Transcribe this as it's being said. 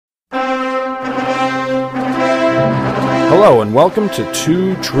Hello and welcome to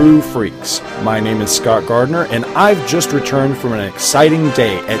Two True Freaks. My name is Scott Gardner and I've just returned from an exciting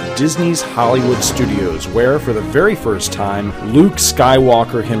day at Disney's Hollywood Studios where, for the very first time, Luke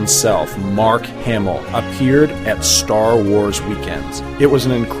Skywalker himself, Mark Hamill, appeared at Star Wars Weekends. It was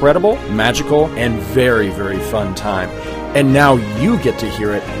an incredible, magical, and very, very fun time. And now you get to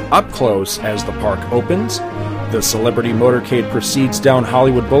hear it up close as the park opens, the celebrity motorcade proceeds down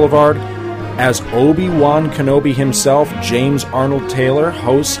Hollywood Boulevard, as Obi-Wan Kenobi himself, James Arnold Taylor,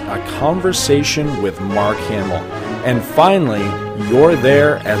 hosts a conversation with Mark Hamill. And finally, you're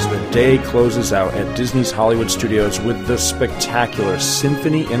there as the day closes out at Disney's Hollywood Studios with the spectacular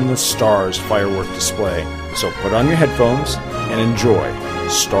Symphony in the Stars firework display. So put on your headphones and enjoy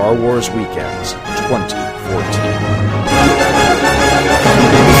Star Wars Weekends 2014.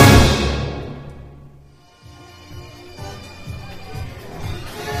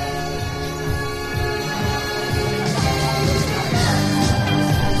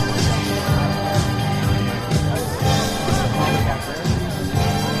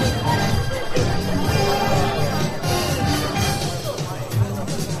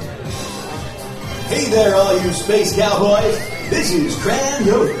 Hey there, all you space cowboys. This is Cran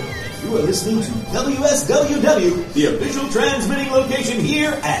Yoder. You are listening to WSWW, the official transmitting location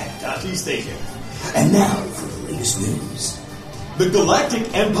here at Dati Station. And now for the latest news. The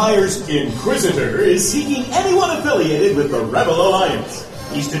Galactic Empire's Inquisitor is seeking anyone affiliated with the Rebel Alliance.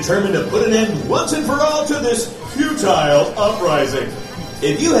 He's determined to put an end once and for all to this futile uprising.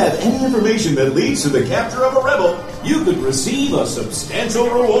 If you have any information that leads to the capture of a rebel, you could receive a substantial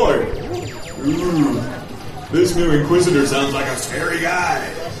reward. Ooh, this new Inquisitor sounds like a scary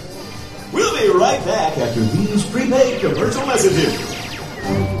guy. We'll be right back after these prepaid commercial messages.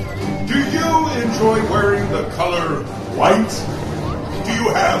 Do you enjoy wearing the color white? Do you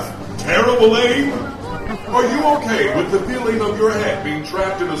have terrible aim? Are you okay with the feeling of your head being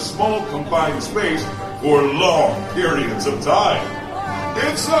trapped in a small confined space for long periods of time?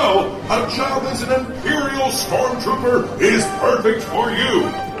 If so, a job as an Imperial Stormtrooper is perfect for you.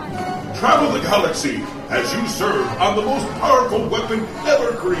 Travel the galaxy as you serve on the most powerful weapon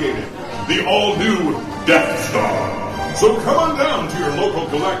ever created, the all-new Death Star. So come on down to your local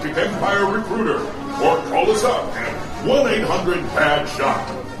Galactic Empire recruiter or call us up at 1-800-BAD-SHOT.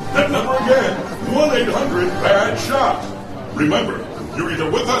 That number again, 1-800-BAD-SHOT. Remember, you're either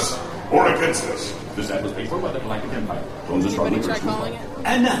with us or against us. This ad was paid for by the Galactic Empire. Anybody try calling it?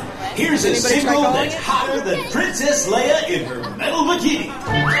 And now, here's a single that's hotter than Princess Leia in her metal bikini.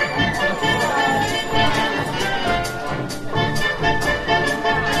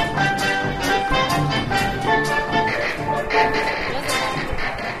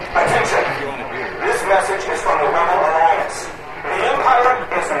 Attention! This message is from the Rebel Alliance. The Empire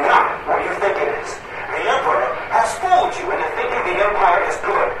is not what you think it is. The Emperor has fooled you into thinking the Empire is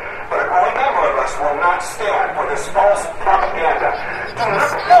good, but a growing number of us will not stand for this false propaganda. Do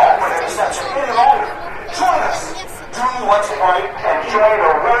not fall for their deception any longer. Join us. Do what's right and join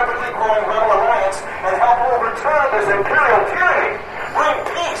the rapidly growing Rebel Alliance and help overturn this Imperial tyranny. Bring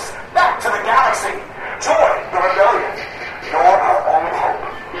peace back to the galaxy. Join the rebellion. You're our only hope.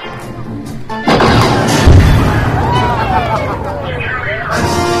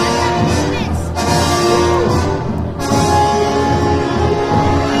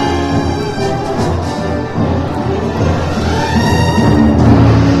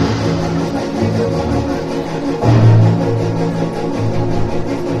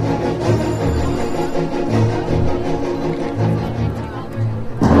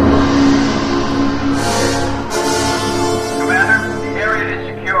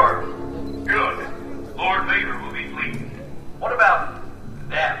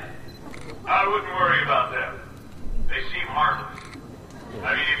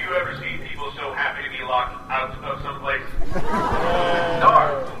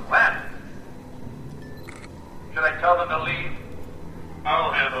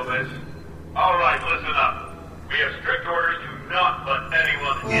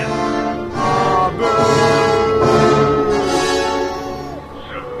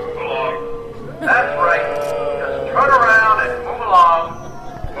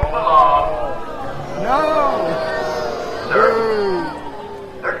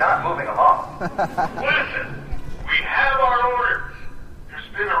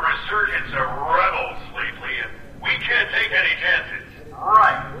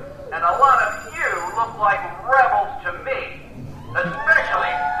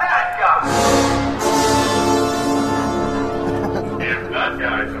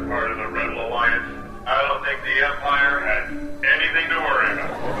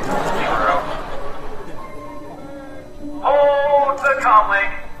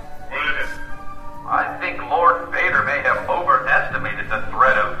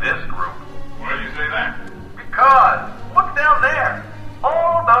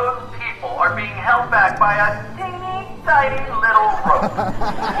 those people are being held back by a teeny tiny little rope.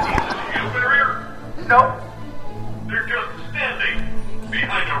 Is a barrier? Nope. They're just standing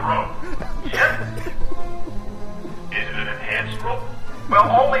behind a rope. Yep. Is it an enhanced rope? Well,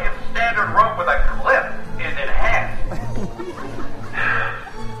 only a standard rope with a clip is enhanced.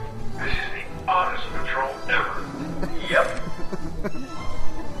 This is the oddest patrol ever. Yep.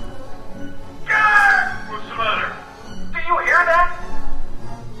 What's the matter? Do you hear that?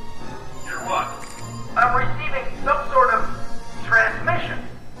 Hear what? I'm receiving some sort of transmission.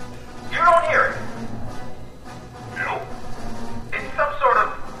 You don't hear it. No. It's some sort of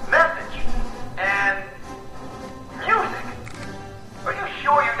message and music. Are you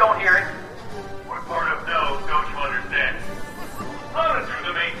sure you don't hear it? What part of no don't you understand? Run it through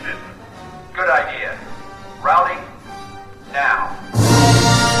the main system. Good idea. Routing now.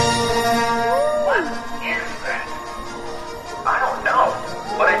 What is that? I don't know,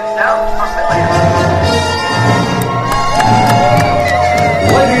 but it sounds familiar.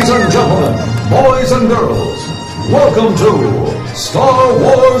 Ladies and gentlemen, boys and girls, welcome to Star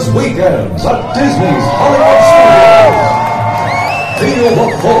Wars Weekends at Disney's Hollywood Studios. Feel the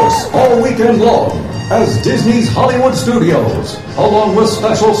force all weekend long as Disney's Hollywood Studios, along with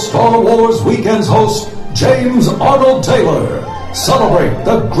special Star Wars Weekends host James Arnold Taylor, celebrate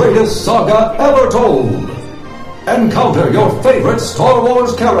the greatest saga ever told. Encounter your favorite Star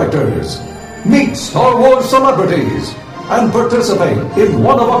Wars characters, meet Star Wars celebrities, and participate in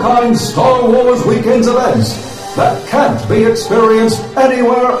one-of-a-kind Star Wars Weekends events that can't be experienced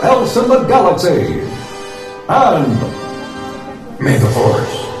anywhere else in the galaxy. And may the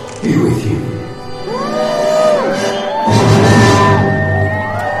Force be with you.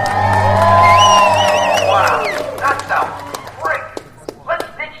 Wow, that sounds great. Let's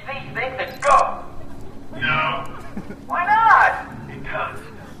ditch these things and go. No. Why not? Because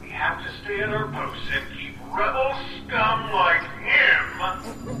we have to stay at our posts and keep rebel scum like him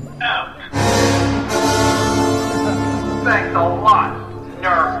out. Thanks a lot,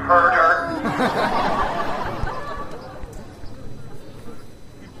 nerf herder.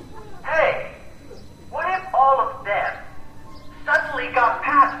 Hey, what if all of them suddenly got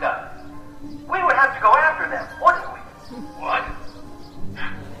past us? We would have to go after them, wouldn't we? What?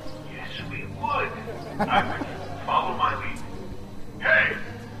 Yes, we would. I would follow my lead. Hey,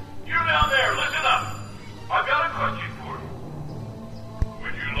 you down there, listen up. I've got a question for you.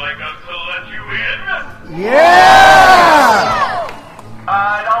 Would you like us to let you in?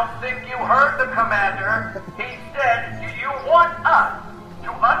 I don't think you heard the commander. He said, do you want us to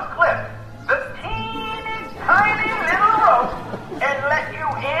unclip the teeny tiny little rope and let you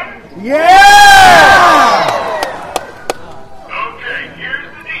in? Okay, here's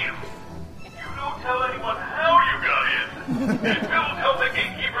the deal. You don't tell anyone how you got in. And Bill tell the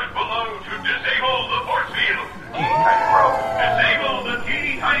gatekeepers below to disable the force field. Teeny tiny rope. Disable the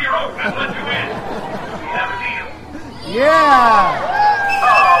teeny tiny rope and let you in. We have a deal.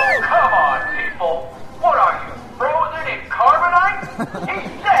 Oh, come on, people. What are you, frozen in carbonite? He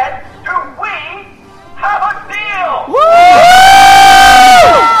said, do we have a deal?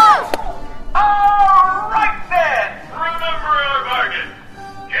 All right, then. Remember our bargain.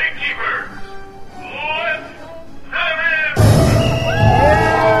 Gatekeepers, let them in.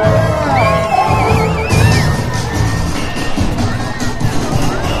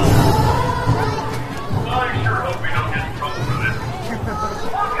 I sure hope we don't get in trouble for this.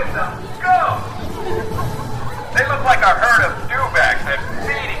 Look at them go. They look like a herd of dewbacks at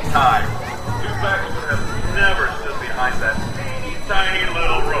feeding time. Dewbacks would have never stood behind that teeny tiny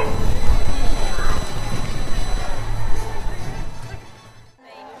little rope.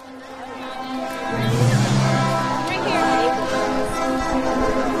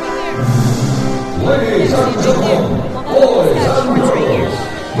 Ladies and gentlemen, boys and girls,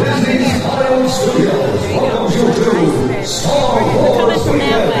 Disney's Hollywood Studios welcomes you to Star Wars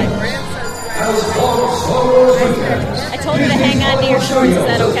Weekends. As part of Star Wars Weekends, I told you to hang on to your shorts, is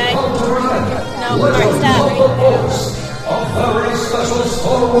that okay? No, alright, stop. A very special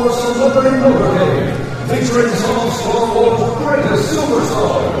Star Wars celebrity motorcade featuring some of Star Wars' greatest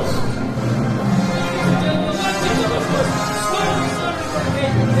superstars.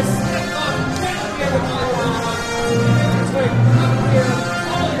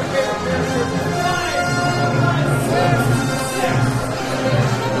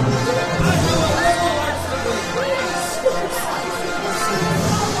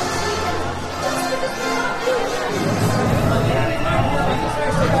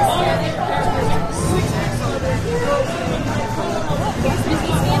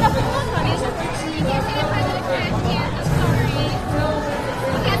 Stand up.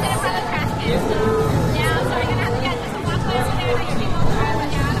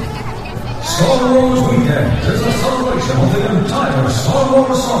 is a celebration of the entire Star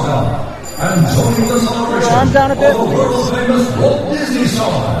Wars saga. And joining the celebration arm down a bit, are the world-famous Walt Disney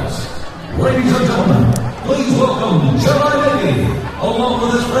stars. Ladies and gentlemen, please welcome Jedi Lady, along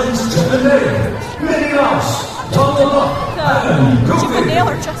with his friends Chip and Dale, Minnie Mouse, Donald Duck, and Goofy. Chip and Dale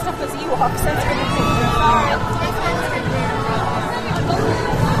are dressed up as Ewoks. That's pretty cool.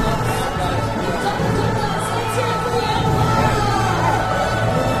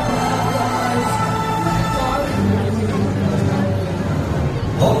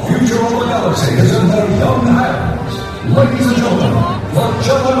 The future of the galaxy is in their young hands. Ladies and gentlemen, the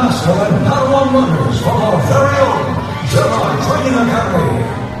Jedi Master and Padawan runners from our very own Jedi Training Academy.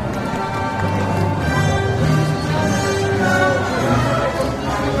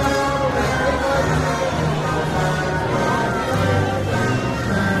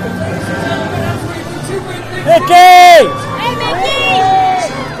 Mickey! Hey, Mickey!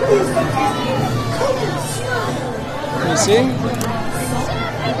 You see? Look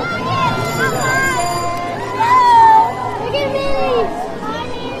at me!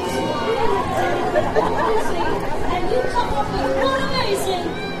 And you come up with one amazing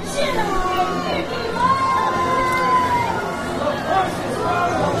Jedi Mickey Mouse! Of course it's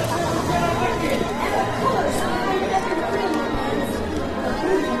Ronald! And of course I'm Epic Greenlands.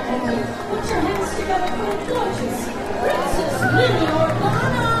 Put your hands together for a gorgeous Princess Minnie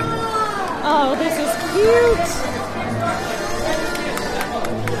Organa! Oh, this is cute!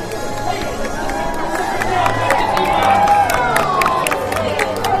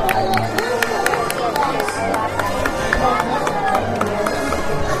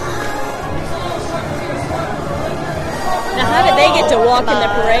 Now, how did they get to walk in the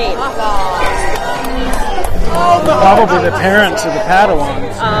parade? Probably the parents of the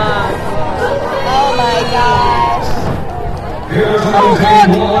Padawans. Oh my gosh. Here's the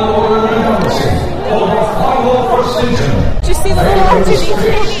main one order in the galaxy. Over 501st Legion. Did you see the little Of the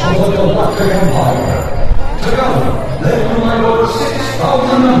R2D2? Galactic Empire. Together, they combine over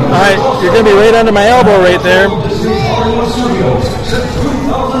 6,000 members. Alright, you're going to be right under my elbow right there. Disney Hollywood Studios since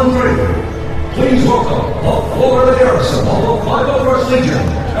 2003. Please welcome the Florida garrison of the 501st Legion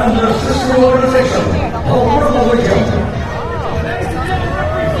and their sister organization, the Rebel Legion.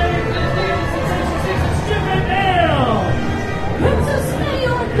 Princess Minnie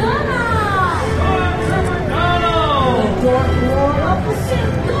Organa! The Dark Lord of the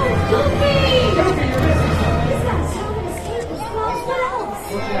Sith, Goofy! Is that sound of escape as well?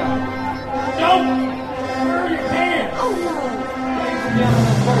 Don't! Where are your pants? Oh no! Ladies and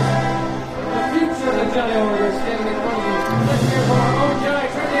gentlemen, of course, the future of the Jedi Order is standing in front of you. Let's hear from our own Jedi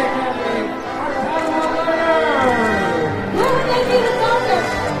Training Academy, our Padawan learners! Where would they be without their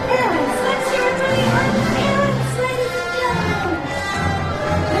parents? Let's hear it for the parents, ladies and gentlemen!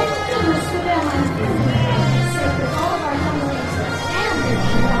 Thank goodness for them. I'm safe with all of our young ladies and their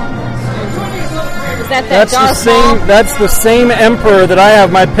Is that That's the Darth same. Maul? That's the same emperor that I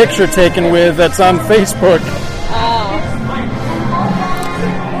have my picture taken with. That's on Facebook. Oh.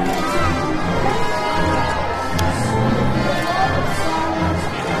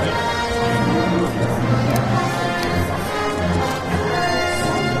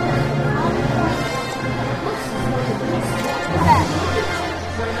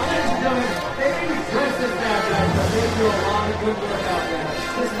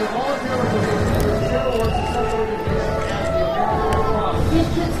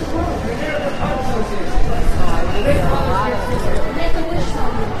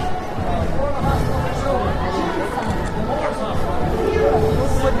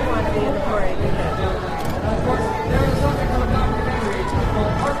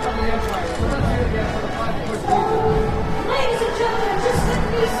 Ladies and gentlemen, just like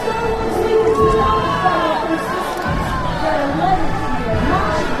these Star Wars figures we talked about, they're 11 here,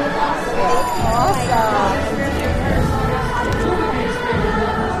 marching with us.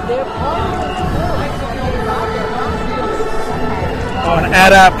 Oh, an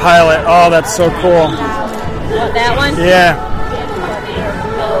AT-AT pilot. Oh, that's so cool. What, that one? Yeah.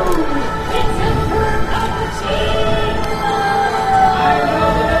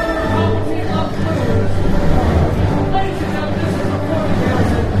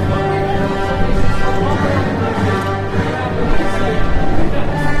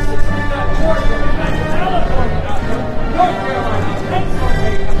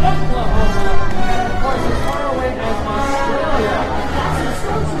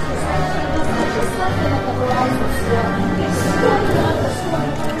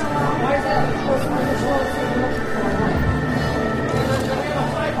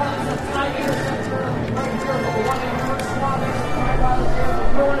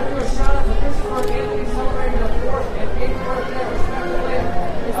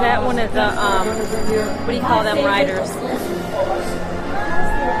 What do you call them riders?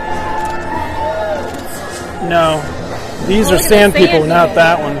 No. These Oh, are look at the sand people, sand not people.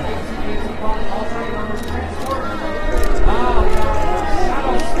 that one.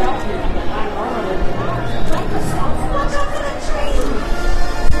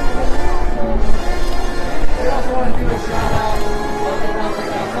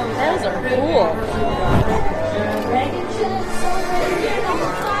 Those are cool.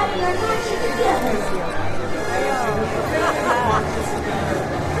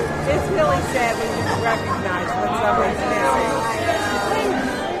 It's really sad when you recognize when somebody's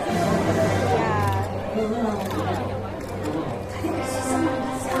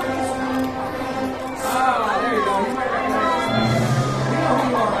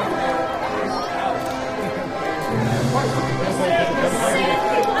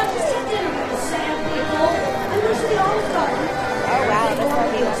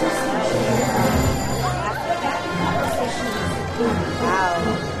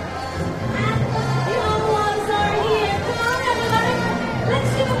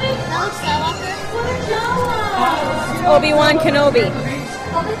Obi-Wan Kenobi.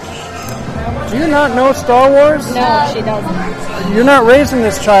 Do you not know Star Wars? No, she doesn't. You're not raising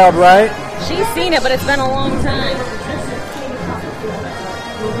this child, right? She's seen it, but it's been a long time.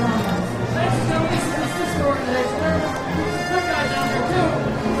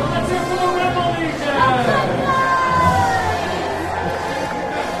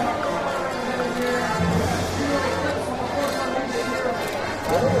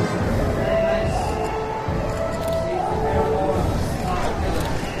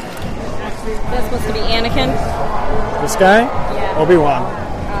 That's supposed to be Anakin. This guy? Yeah. Obi-Wan.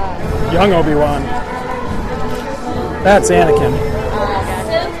 Young Obi-Wan. That's Anakin.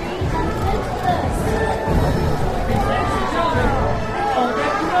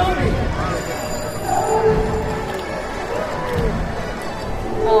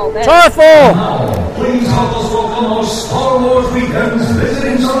 Oh, that's Tarful! Now, please help us welcome our Star Wars Weekend's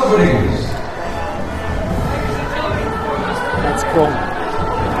visiting celebrities. That's cool.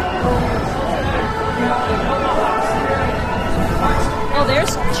 Oh,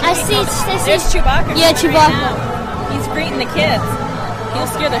 there's I see. there's Chewbacca. Yeah, right Chewbacca. now. He's greeting the kids. He'll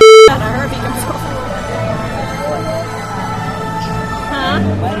scare the shit out of her if he comes over. Huh?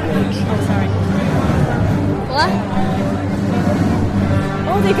 Oh, sorry. What?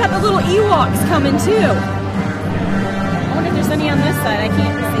 Oh, they got the little Ewoks coming too. I wonder if there's any on this side. I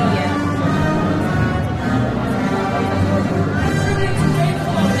can't see yet.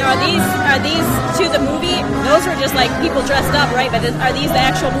 Now, are these to the movie? Those were just like people dressed up, right? But are these the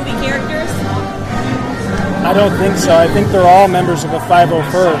actual movie characters? I don't think so. I think they're all members of the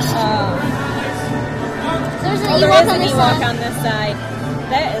 501st. There's an Oh, there Ewok is on an this Ewok side. on this side.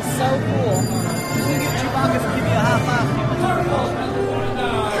 That is so cool.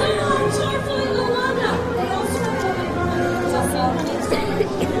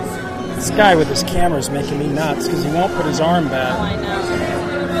 This guy with his camera is making me nuts because he won't put his arm Oh, back. I know.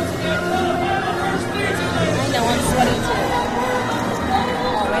 I know, I'm sweaty too.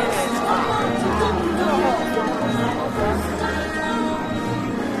 Oh, wait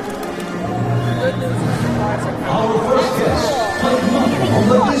a minute. Our first guest played Mother on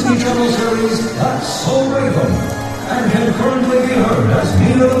the Disney Channel series That's So Raven, and can currently be heard as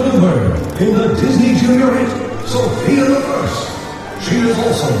Nina the Bluebird in the Disney Junior hit Sophia the First. She is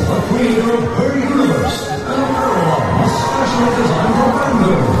also the creator of her universe and a parallel specially designed for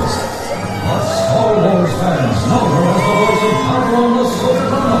fangirls. But Star Wars fans know her as the voice of Padawan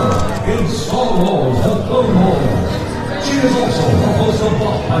Ahsoka in Star Wars: The Clone Wars. She is also the host of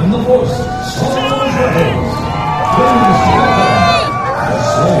Behind the Force, Star Wars Rebels. Please welcome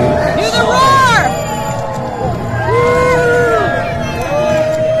Ashley Do the Star. roar!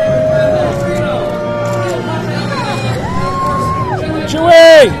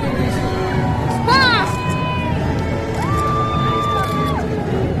 Chewie!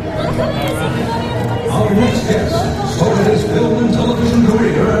 Our next guest started his film and television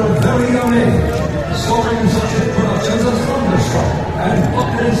career at a very young age, starring in such hit productions as Thunderstruck and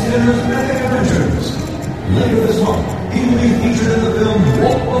Bucket and Skinner's Epic Adventures. Later this month, he will be featured in the film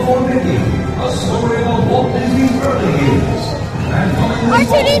Walk Before Mickey, a story about Walt Disney's early years. And coming this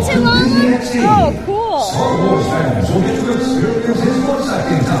fall R2D2 to Mama? Disney XD, Oh, cool. Star Wars fans will get to experience his voice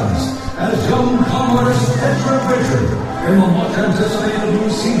acting talents as young commerce Ezra Bridger in the much anticipated new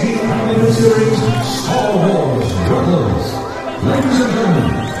CG animated series Star Wars Rebels. Ladies and gentlemen,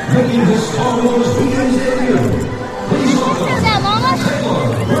 making his Star Wars Weekend's debut, please welcome Who's that, Mama? Taylor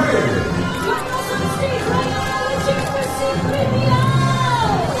Gray.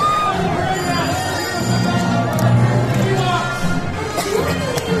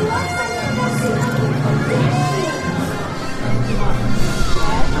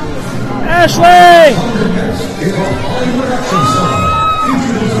 Ashley! Thundercats is a Hollywood action star.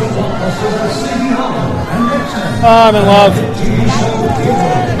 Featured in some blockbusters as Sleepy Hollow and X-Men. Oh, I'm in love. TV show Hero.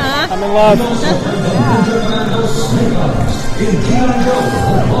 I'm in love. Also played the Ninja Commando Snake Eyes in G.I. Joe,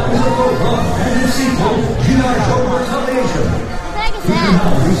 The Rise of Cobra, and its sequel, G.I. Joe Retaliation. He can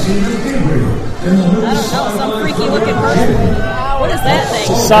now be seen as Gabriel in the new I don't know, some freaky looking person. What is that thing?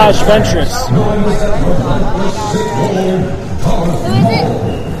 Saj Ventress. known as that relentless Sith Lord, Darth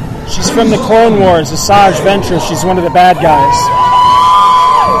Maul. She's from the Clone Wars, the Saj Ventress. She's one of the bad guys.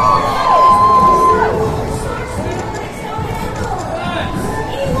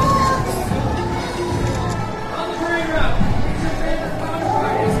 On the parade route, your favorite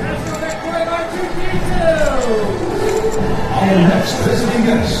counterpart is Astronaut Droid R2-D2. Our next visiting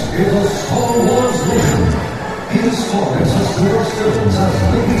guest is a Star Wars legend. His stories as great films as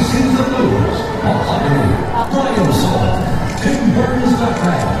Lady Sings the Blues, Mahogany, Brian Song, Tim Burton's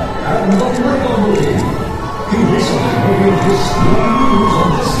Batman, and the Lego Movie. He recently revealed his splendid news on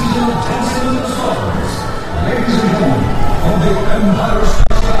this season of Dancing with the Stars. Ladies and gentlemen, from the Empire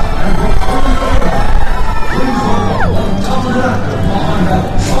Strikes Back and Return of the Jedi, please welcome the talented actor behind that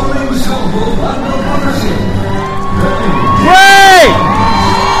charming scoundrel Lando Calrissian. Ray!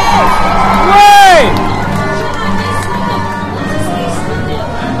 Ray!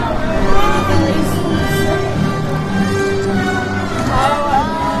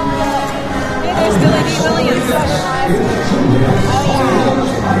 There's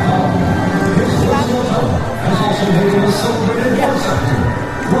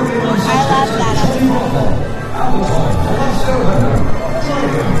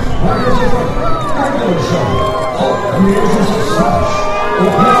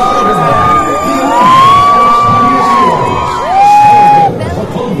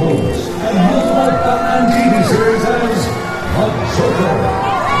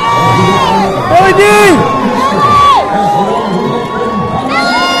Billy D. Williams. Billy D!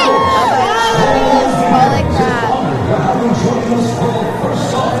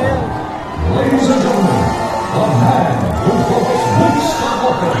 Ladies and gentlemen, the man who brought Luke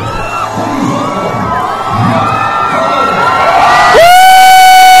Skywalker. Please welcome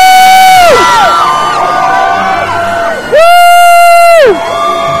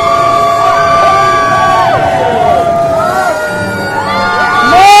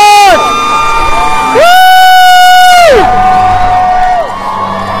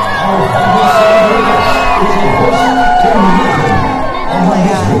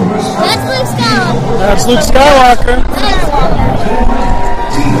That's Luke Skywalker.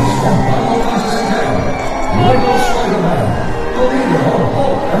 Lego Spider-Man, the leader of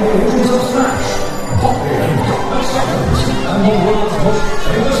Hulk and the Agents of Flash, Bucky and Dr. Seconds, and the world's most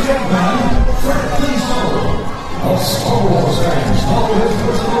famous caveman, Fred Flintstone. The Star Wars fans follow his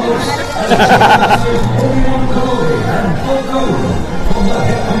footsteps as he masters Obi-Wan Kenobi and Plo Koon from the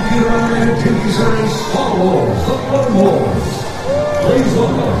hit computer-animated TV series Star Wars: The Clone Wars. Please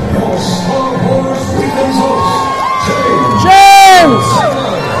welcome your Star Wars Weekend host, James!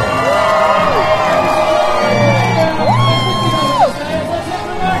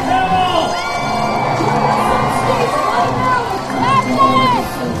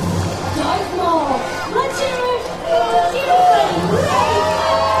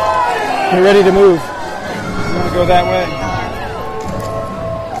 You're ready to move. You want to go that way?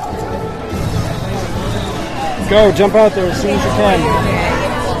 Go, jump out there as soon as you can.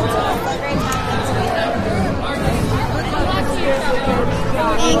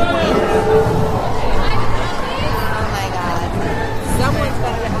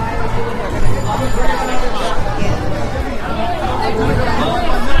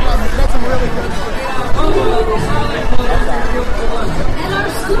 And our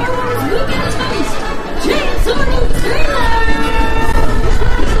Star Wars Weekend host, James Arnold Taylor!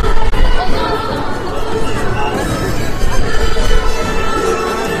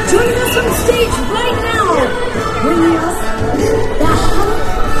 Join us on stage right now, bringing us the Hulk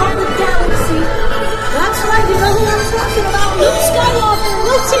of the Galaxy. That's right, you know who I'm talking about, Luke Skywalker.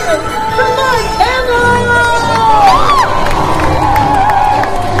 Let's hear it from Mark Hamill!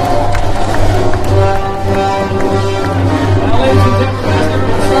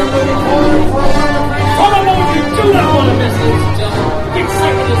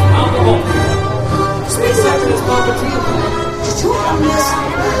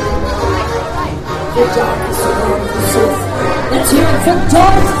 Let's hear it from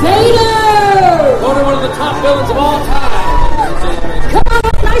Darth Vader! Voted one of the top villains of all time. Come on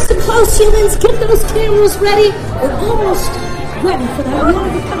up nice and close, humans. Get those cameras ready. We're almost ready for that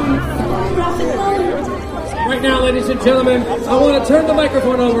one-of-a-kind photographic moment. Right now, ladies and gentlemen, I want to turn the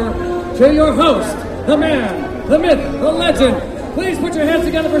microphone over to to your host, the man, the myth, the legend. Please put your hands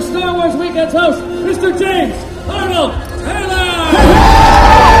together for Star Wars Weekend's host, Mr. James Arnold Taylor!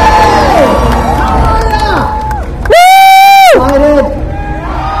 Excited?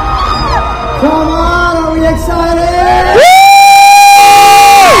 Come on, are we excited?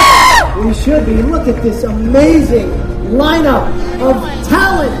 We should be. Look at this amazing lineup of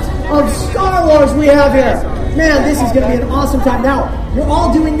talent of Star Wars we have here. Man, this is going to be an awesome time. Now, you're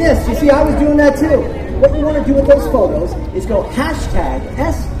all doing this. You see, I was doing that too. What you want to do with those photos is go hashtag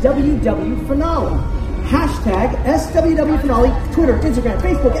SWW Finale. Hashtag SWW Finale, Twitter, Instagram,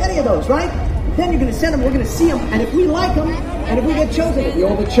 Facebook, any of those, right? Then you're going to send them, we're going to see them, and if we like them, and if we get chosen, if we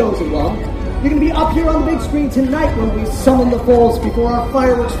all get chosen, well, you're going to be up here on the big screen tonight when we summon the foes before our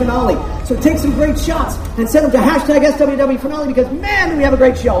fireworks finale. So take some great shots and send them to hashtag SWW Finale because, man, do we have a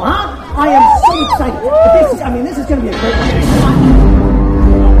great show, huh? I am so excited. This is going to be a great one.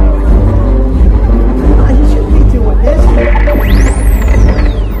 You should be doing this.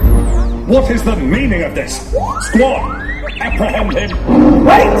 What is the meaning of this? Squad, apprehend him.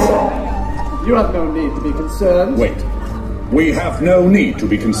 Wait! You have no need to be concerned. Wait. We have no need to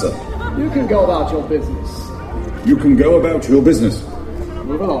be concerned. You can go about your business. You can go about your business.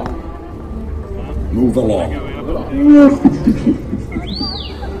 Move along. Move along.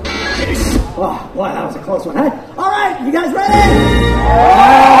 Oh, boy, that was a close one, huh? All right, you guys ready?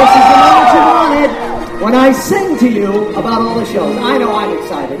 This is the moment you wanted. When I sing to you about all the shows, I know I'm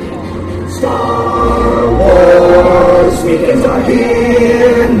excited. Star Wars weekends are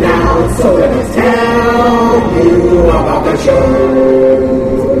here now, so let us tell you about the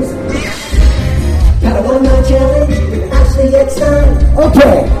shows. Padawan Challenge with Ashley Eckstein.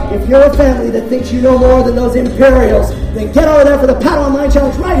 Okay, if you're a family that thinks you know more than those Imperials, then get over there for the Padawan Mind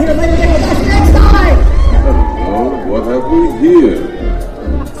Challenge right here later today with Ashley Eckstein. Hello, what have we here?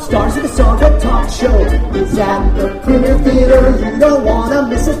 Stars of the Saga Talk Show is at the Premier Theater. You don't want to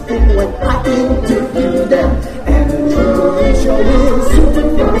miss a thing when I interview them. And the show is super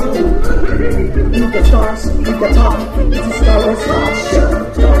fun. You've got stars, you've got talk. It's a Star Wars Talk Show.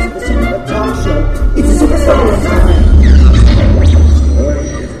 Stars of the Saga Talk Show. It's a super Star Wars time.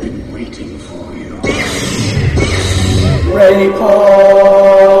 I've been waiting for you. Ray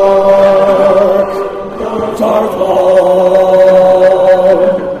Park, Darth Maul,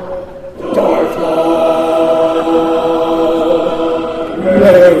 Darth Maul,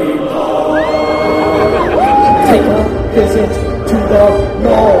 Ray Park. Take a visit to the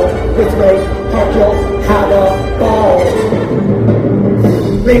mall with Ray Park. You'll have a ball.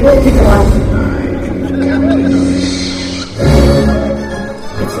 Ray will kick a life.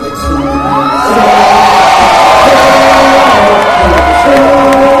 It's an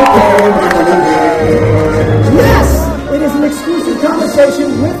Yes! It is an exclusive conversation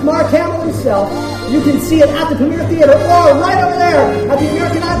with Mark Hamill himself. You can see it at the Premier Theater or right over there at the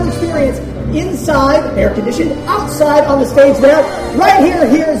American Idol Experience. Inside, air-conditioned, outside on the stage there, right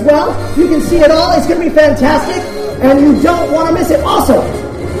here as well. You can see it all. It's going to be fantastic, and you don't want to miss it. Also,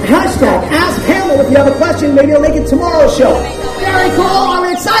 hashtag Ask Hamill if you have a question. Maybe you'll make it tomorrow's show. Very cool. I'm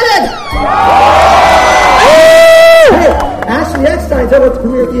excited. Hey, Ashley Eckstein's over at the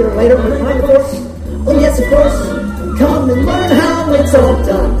Premier Theater later. Behind the force. Oh, yes, of course. Come and learn how it's all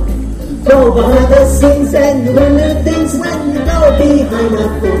done. Go behind the scenes and learn new things when you go behind the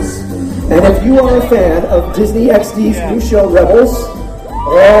force. And if you are a fan of Disney XD's new show, Rebels,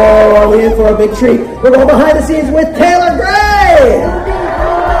 oh, are we in for a big treat? We're going behind the scenes with Taylor Gray!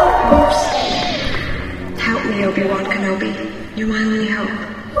 Help me, Obi-Wan Kenobi. You're my only hope.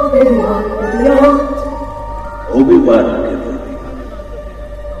 Obi-Wan beyond. Obi-Wan Kenobi.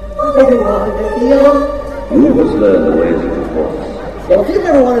 Obi-Wan beyond. You must learn the ways of the Force. Well, if you've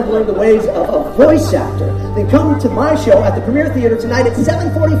ever wanted to learn the ways of a voice actor, then come to my show at the Premier Theater tonight at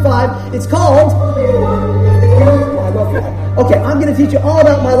 7:45. It's called... Okay, I'm going to teach you all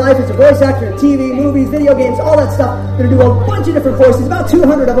about my life as a voice actor in TV, movies, video games, all that stuff. I'm going to do a bunch of different voices, about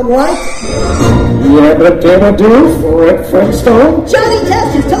 200 of them, right? Yeah, but Dana do Fred Flintstone. Johnny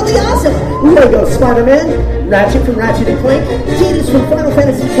Test is totally awesome. We're going to go Spider-Man, Ratchet from Ratchet and Clank, Tidus from Final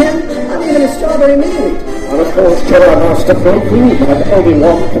Fantasy X, I'm even a Strawberry Mini. And of course, Jedi Master Goku and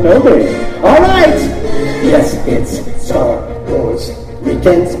Obi-Wan Kenobi. All right! Yes, it's Star Wars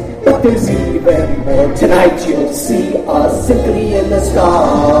Weekends, but there's even more. Tonight you'll see a symphony in the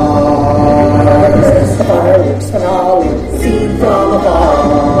stars. The fireworks finale, seen from afar.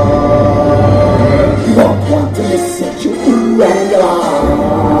 You won't want to miss it, you ooh and you ah.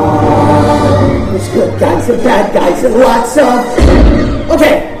 There's good guys and bad guys and lots of...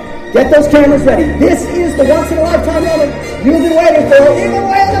 Okay. Get those cameras ready. This is the once-in-a-lifetime moment you've been waiting for, even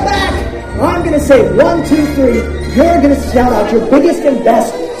way in the back. I'm going to say 1, 2, 3. You're going to shout out your biggest and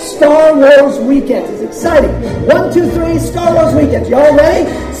best Star Wars weekend. It's exciting. 1, 2, 3, Star Wars weekend. Y'all ready?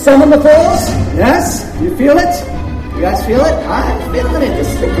 Summon the force? Yes? You feel it? You guys feel it? I'm feeling it.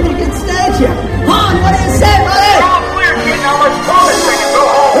 This is a pretty good stage here. Han, what do you say, buddy?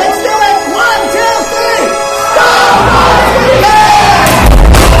 Let's do it. 1, 2, 3. Star Wars weekend!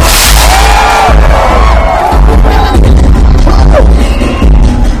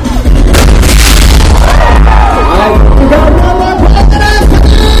 We got one more president!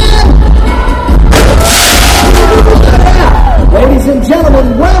 Ladies and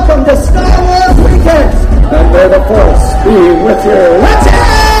gentlemen, welcome to Star Wars Weekend! And may the Force be with you. Let's hit it!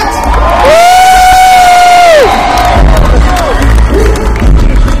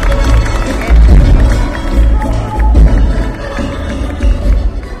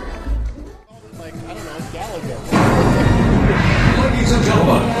 Ladies and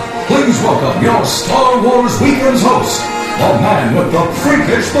gentlemen, please welcome your Star Wars Weekend's host, a man with the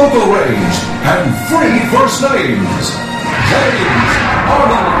freakish vocal range and 3 first names, James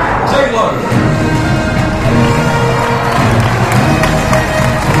Arnold Taylor.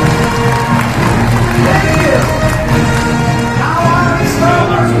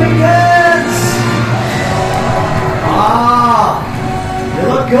 You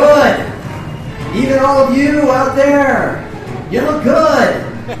look good. Even all of you out there, you look good.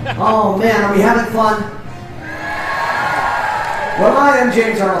 Oh man, are we having fun? Well, I am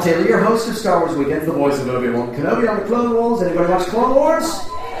James Arnold Taylor, your host of Star Wars Weekend, the voice of Obi-Wan Kenobi on the Clone Wars. Anybody watch Clone Wars?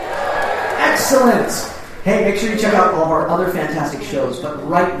 Excellent. Hey, make sure you check out all of our other fantastic shows. But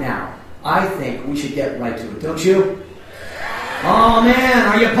right now, I think we should get right to it, don't you? Oh man,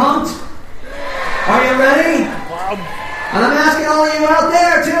 are you pumped? Are you ready? And I'm asking all of you out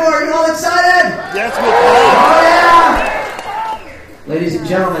there too, are you all excited? Yes, we are. Oh yeah! Ladies and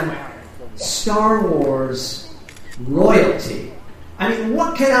gentlemen, Star Wars royalty. I mean,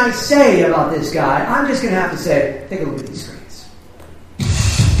 what can I say about this guy? I'm just going to have to say, take a look at these screens.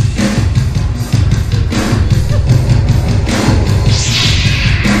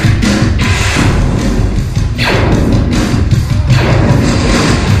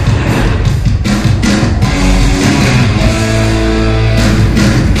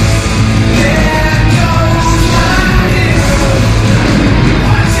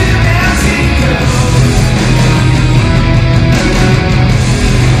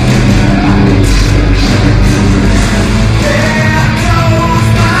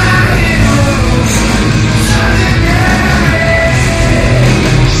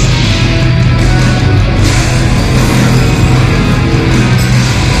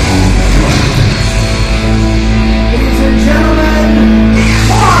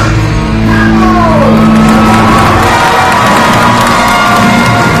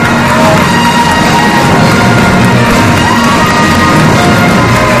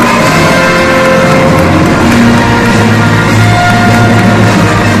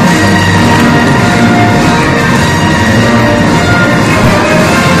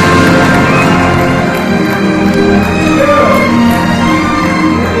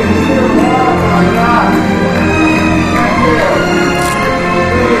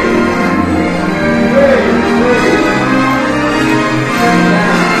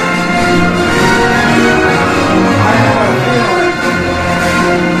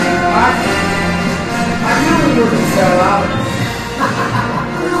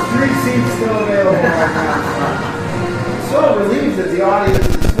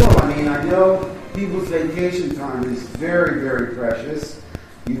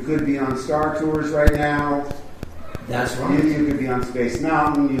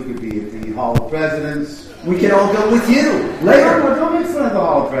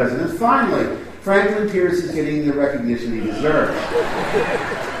 Franklin Pierce is getting the recognition he deserves.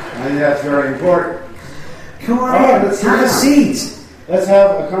 I think that's very important. Come on in, let's have a seat. Let's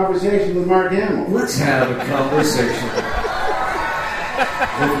have a conversation with Mark Hamill. Let's have a conversation with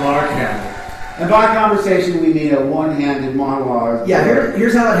Mark Hamill. And by conversation, we mean a one-handed monologue. Yeah,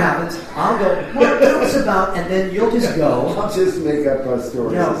 here's how it happens. I'll go, Mark, tell us about, and then you'll just go. I'll just make up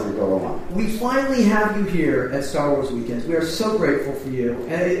stories as we go along. We finally have you here at Star Wars Weekends. We are so grateful for you.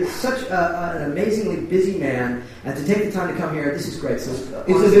 And it's such an amazingly busy man. And to take the time to come here, this is great. So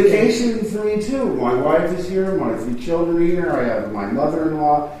it's a vacation for me, too. My wife is here. My 3 children are here. I have my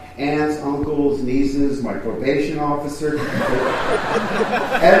mother-in-law, aunts, uncles, nieces, my probation officer.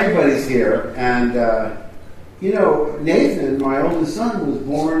 Everybody's here. And, Nathan, my oldest son, was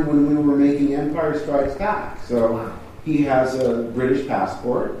born when we were making Empire Strikes Back. So he has a British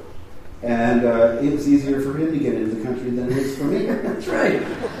passport. And it was easier for him to get into the country than it is for me. That's right.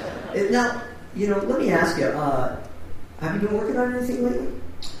 Now, let me ask you, have you been working on anything lately?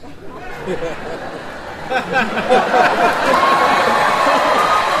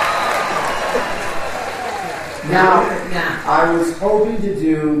 Now, I was hoping to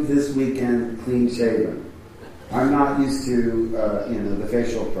do this weekend clean shaven. I'm not used to, the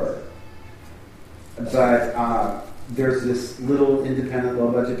facial fur. But there's this little independent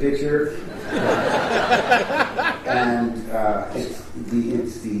low budget picture, and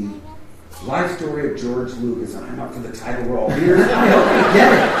it's the life story of George Lucas. I'm up for the title role. Here, I hope you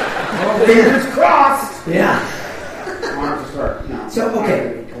get it. Fingers crossed. Yeah. I want to start. No, So,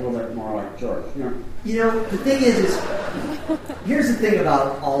 okay. A little bit more like George. The thing is here's the thing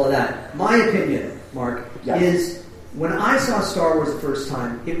about all of that. My opinion, Mark, is when I saw Star Wars the first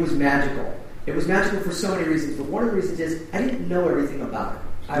time, it was magical. It was magical for so many reasons, but one of the reasons is I didn't know everything about it.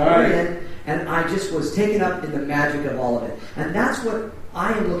 I went in, and I just was taken up in the magic of all of it. And that's what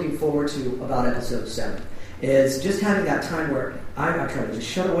I am looking forward to about Episode 7, is just having that time where I try to just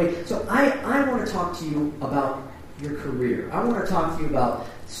shut away. So I want to talk to you about your career. I want to talk to you about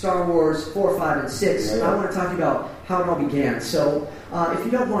Star Wars 4, 5, and 6. I want to talk to you about how it all began. So, if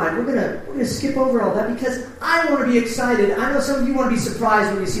you don't mind, we're gonna skip over all that because I want to be excited. I know some of you want to be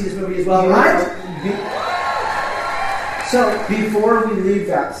surprised when you see this movie as well, right? So, before we leave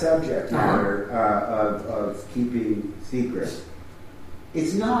that subject matter of keeping secrets,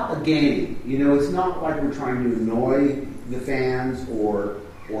 it's not a game. It's not like we're trying to annoy the fans or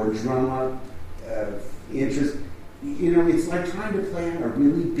drum up interest. It's like trying to plan a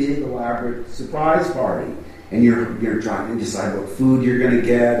really big, elaborate surprise party, and you're trying to decide what food you're going to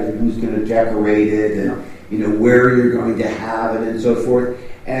get and who's going to decorate it, and where you're going to have it, and so forth.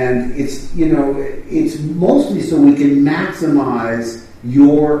 And it's mostly so we can maximize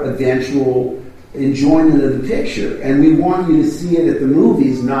your eventual enjoyment of the picture, and we want you to see it at the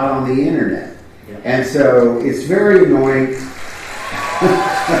movies, not on the internet. Yeah. And so it's very annoying.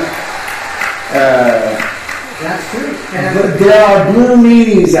 That's true. But there are blue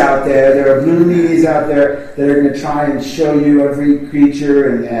meanies out there. There are blue meanies out there that are going to try and show you every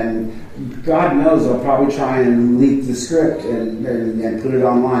creature, and God knows they'll probably try and leak the script and put it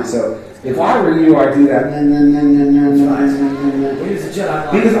online. So if I were you, I'd do that.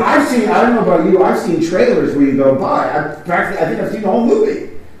 Because I don't know about you, I've seen trailers where you go by. I think I've seen the whole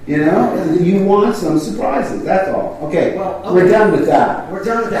movie. You want some surprises. That's all. Okay, we're done with that. We're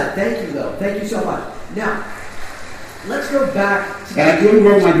done with that. Thank you, though. Thank you so much. Now, let's go back to... And I couldn't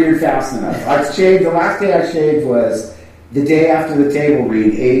grow my beard fast enough. I shaved, the last day I shaved was the day after the table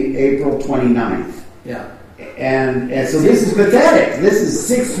read, April 29th. Yeah. And so this is pathetic. This is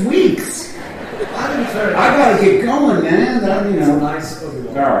 6 weeks. I gotta get going, man. Nice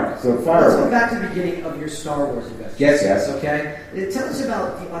overall. All right, so fire Let's away. go back to the beginning of your Star Wars adventure. Yes. Okay. Tell us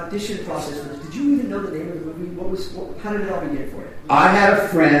about the audition process. Did you even know the name of the movie? How did it all begin for you? I had a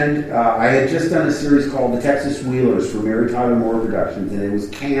friend. I had just done a series called The Texas Wheelers for Mary Tyler Moore Productions, and it was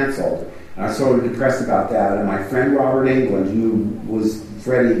canceled. And I was sort of depressed about that. And my friend Robert Englund, who was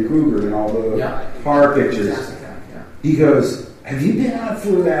Freddy Krueger in all the horror pictures, he goes, "Have you been out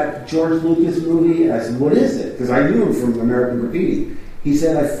for that George Lucas movie?" And I said, "What is it?" Because I knew him from American Graffiti. He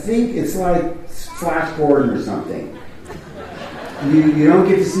said, "I think it's like Flash Gordon or something. You don't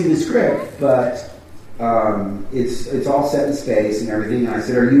get to see the script, but it's all set in space and everything." And I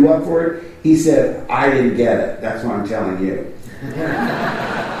said, "Are you up for it?" He said, "I didn't get it. That's what I'm telling you."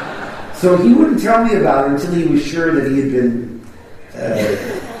 So he wouldn't tell me about it until he was sure that he had been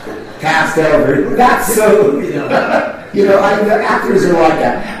passed over. That's so... actors are like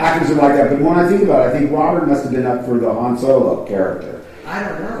that. But when I think about it, I think Robert must have been up for the Han Solo character. I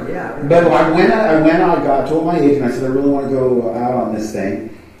don't know, yeah. But I told my agent, I said, "I really want to go out on this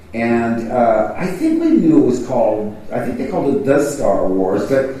thing." And I think we knew it was called, I think they called it The Star Wars,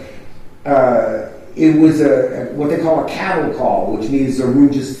 but it was what they call a cattle call, which means a room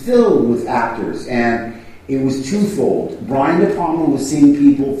just filled with actors. And it was twofold. Brian De Palma was seeing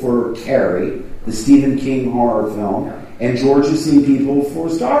people for Carrie, the Stephen King horror film, and George was seeing people for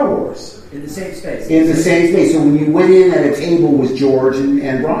Star Wars. In the same space. In the same space. So when you went in at a table with George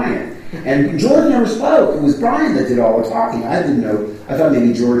and Brian. And George never spoke. It was Brian that did all the talking. I didn't know. I thought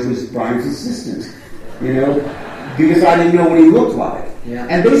maybe George was Brian's assistant. Because I didn't know what he looked like. Yeah.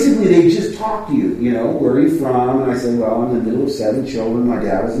 And basically they just talk to you. Where are you from? And I said, well, I'm in the middle of 7 children. My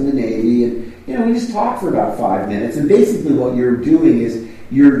dad was in the Navy. And we just talk for about 5 minutes. And basically what you're doing is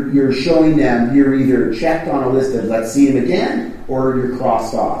you're showing them you're either checked on a list of let's see him again, or you're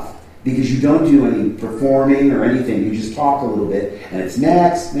crossed off. Because you don't do any performing or anything. You just talk a little bit, and it's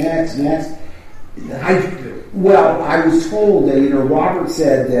next. Well, I was told that, Robert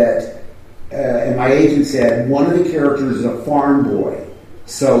said that, and my agent said, one of the characters is a farm boy.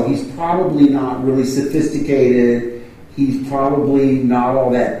 So he's probably not really sophisticated. He's probably not all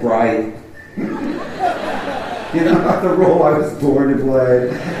that bright. Not the role I was born to play.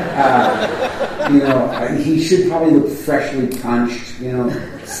 He should probably look freshly punched,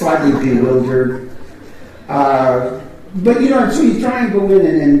 slightly bewildered. But, so you try and go in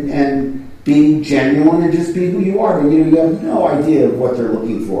and be genuine and just be who you are. But, you have no idea of what they're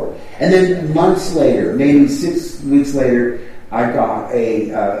looking for. And then months later, maybe 6 weeks later, I got a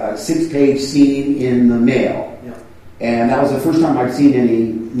 6-page scene in the mail. Yeah. And that was the first time I'd seen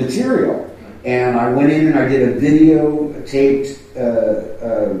any material. And I went in and I did a videotaped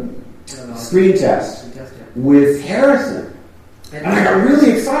screen test with Harrison. And I got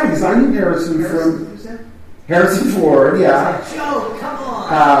really excited because I knew Harrison from Harrison Ford, yeah. Joe, come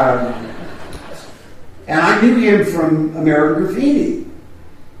on. And I knew him from American Graffiti.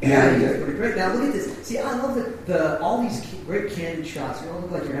 And pretty great. Now look at this. See, I love all these great candid shots. You all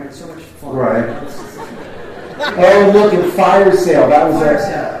look like you're having so much fun. Right. Oh, look at Fire Sale. That was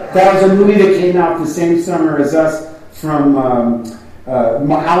a movie that came out the same summer as us. From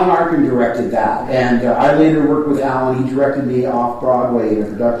Alan Arkin directed that, and I later worked with Alan. He directed me off Broadway in a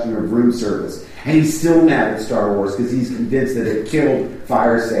production of Room Service, and he's still mad at Star Wars because he's convinced that it killed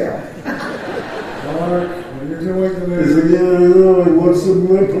Fire Sale. Mark, what are you doing to me? He said, yeah, what's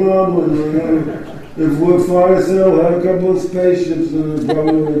my problem? If Fire Sale had a couple of spaceships, then it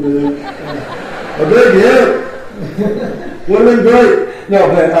probably would be a big hit. Would have been great. No,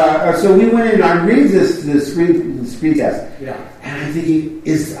 but so we went in and I read the screen test. Yeah. And I'm thinking,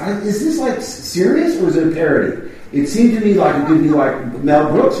 is this like serious or is it a parody? It seemed to me like it could be like Mel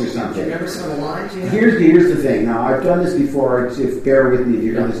Brooks or something. Do you remember some of the lines? Here's the thing. Now, I've done this before. Bear with me if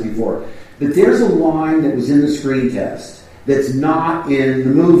you've done this before. But there's a line that was in the screen test that's not in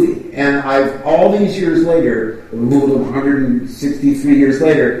the movie. And all these years later, 163 years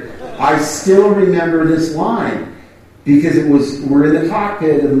later, I still remember this line. Because we're in the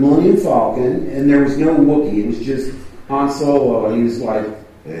cockpit of the Millennium Falcon, and there was no Wookiee. It was just Han Solo, and he was like,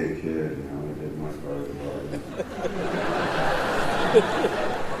 "Hey kid, I did my part of the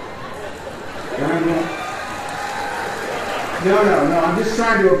No, I'm just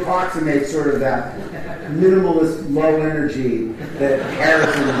trying to approximate sort of that minimalist, low energy that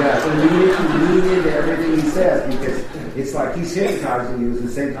Harrison does. And we need to lean into everything he says because it's like he's hypnotizing you at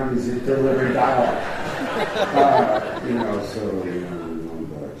the same time he's delivering dialogue.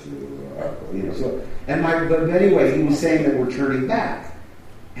 But anyway, he was saying that we're turning back.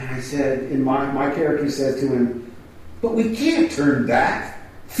 And I said, and my character says to him, but we can't turn back.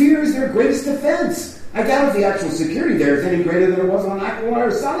 Fear is their greatest defense. I doubt if the actual security there is any greater than it was on Aquila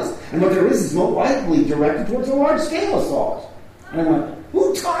or Sallust. And what there is most likely directed towards a large-scale assault. And I went,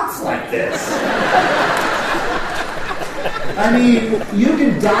 who talks like this? I mean, you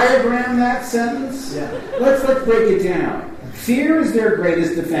can diagram that sentence. Yeah. Let's break it down. Fear is their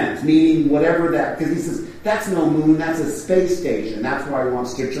greatest defense, meaning whatever that, because he says, that's no moon, that's a space station. That's why he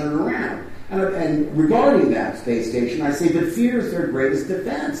wants to turn around. And regarding that space station, I say, but fear is their greatest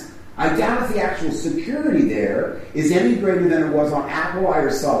defense. I doubt if the actual security there is any greater than it was on Aquila or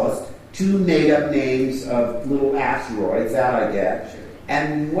Sallust, two made-up names of little asteroids, that I get. Sure.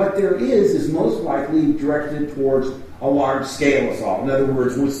 And what there is most likely directed towards a large-scale assault. In other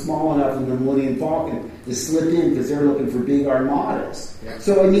words, we're small enough in the Millennium Falcon to slip in because they're looking for big armadas. Yeah.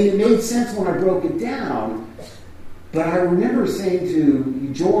 So, I mean, it made sense when I broke it down, but I remember saying to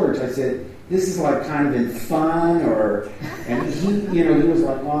George, I said, this is like kind of in fun, and he was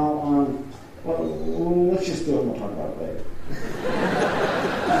like, well, let's just do it and we'll talk about it later.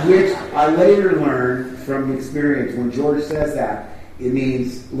 Which I later learned from experience, when George says that, it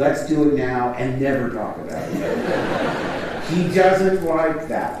means let's do it now and never talk about it. He doesn't like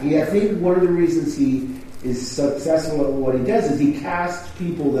that. I think one of the reasons he is successful at what he does is he casts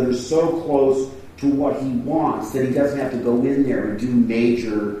people that are so close to what he wants that he doesn't have to go in there and do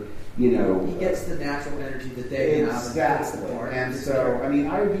major, He gets the natural energy that they have. Exactly. And so, I mean,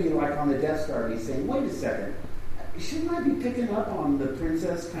 I would be like on the Death Star, be saying, wait a second, shouldn't I be picking up on the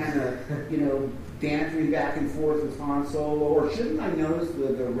princess kind of, bantering back and forth with Han Solo, or shouldn't I notice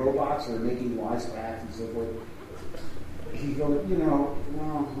the robots are making wisecracks and so forth? He goes, well,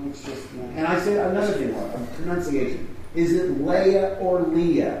 it's just... And I said another thing, pronunciation. Is it Leia or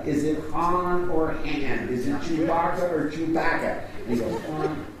Leah? Is it Han or Han? Is it Chewbacca or Chewbacca? And he goes,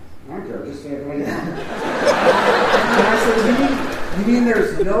 I don't care, just say it right now. And I said, you mean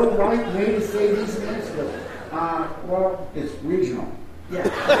there's no right way to say these names? Well, it's regional. Yeah.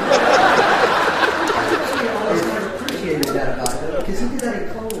 he did that in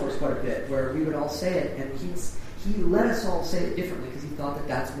Clone Wars quite a bit, where we would all say it, and he let us all say it differently because he thought that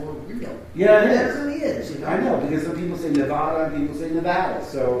that's more real. Yeah, and it that is. really is. You know? I know, because some people say Nevada and people say Nevada.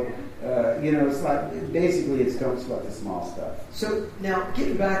 So, it's like, basically it's don't sweat the small stuff. So now,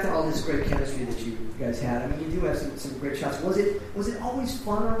 getting back to all this great chemistry that you guys had, I mean, you do have some great shots. Was it always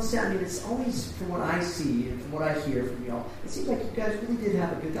fun on set? I mean, it's always, from what I see and from what I hear from y'all, it seems like you guys really did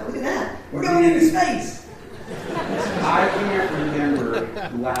have a good time. Look at that. We're going into space. I can't remember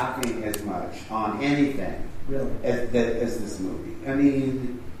laughing as much on anything really as this movie. I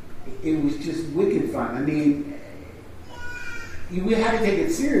mean, it was just wicked fun. I mean, we had to take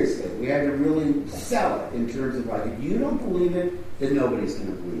it seriously. We had to really sell it in terms of like, if you don't believe it, then nobody's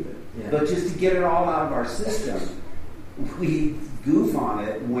going to believe it. Yeah. But just to get it all out of our system, we goof on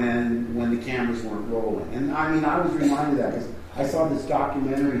it when the cameras weren't rolling. And I mean, I was reminded of that because I saw this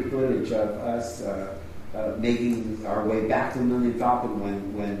documentary footage of us making our way back to Millennium Falcon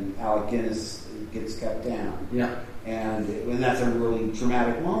when Alec Guinness gets cut down. Yeah. And that's a really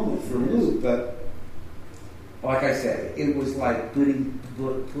traumatic moment for Luke. But like I said, it was like putting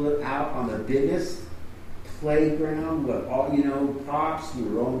put out on the biggest playground with all, props,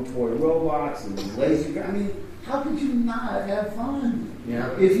 your own toy robots and laser guns. I mean, how could you not have fun?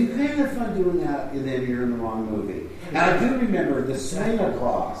 Yeah. If you can't have fun doing that, then you're in the wrong movie. And I do remember the swing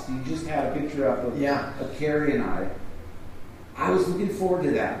across. You just had a picture up of Carrie and I. I was looking forward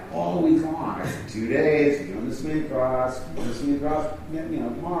to that all week long. I said, 2 days, we're doing the swing across,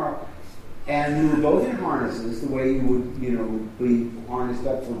 tomorrow. And we were both in harnesses, the way you would, be harnessed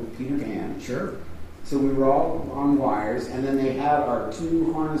up for Peter Pan. Sure. So we were all on wires, and then they had our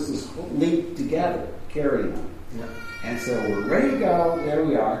two harnesses linked together, carrying them. Yeah. And so we're ready to go. There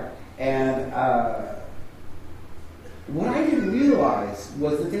we are. And what I didn't realize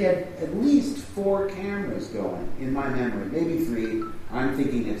was that they had at least 4 cameras going in my memory, maybe 3. I'm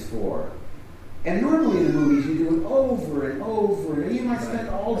thinking it's 4. And normally in the movies you do it over and over, and you might spend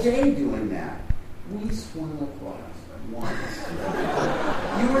all day doing that. We swung across once.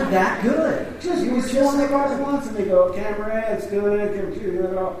 You were that good. We swung across once, and they go, camera, it's good,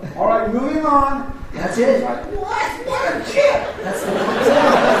 computer, all right, moving on. That's it. Like, what a chip! That's the one.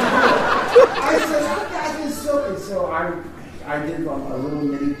 I said, that is so. And so I did a little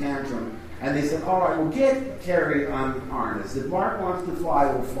mini tantrum, and they said, all right, we'll get Carrie unharnessed. If Mark wants to fly,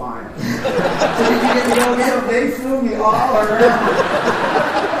 we'll fly him. So they flew me all around.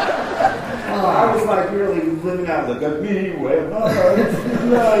 I was like really living out, look at me, where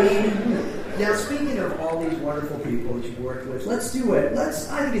Now, speaking of all these wonderful people that you've worked with, let's do it. I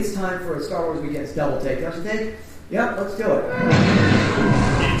think it's time for a Star Wars Weekend's double take. Don't you think? Yep, let's do it.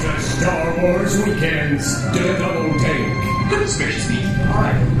 It's a Star Wars Weekend's double take. Space Speed. All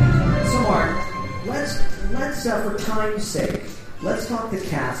right. So, Mark, let's for time's sake, let's talk the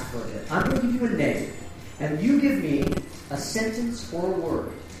cast for a bit. I'm going to give you a name, and you give me a sentence or a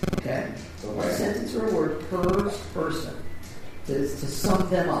word. Okay? A sentence or a word per person to sum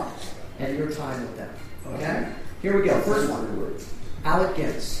them up and your time with them. Okay? Here we go. First one. Alec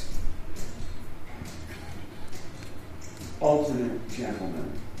Guinness. Ultimate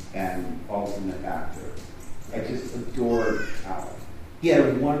gentleman and ultimate actor. I just adored Alec. He had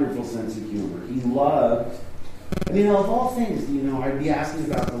a wonderful sense of humor. He loved, of all things, I'd be asking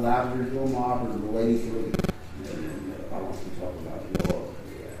about the Lavender Hill Mob or the Lady Three. I want to talk about the oil.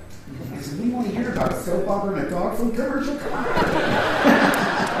 I said, we want to hear about a soap opera and a dog food commercial? Come on.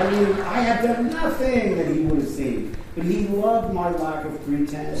 I had done nothing that he would have seen. But he loved my lack of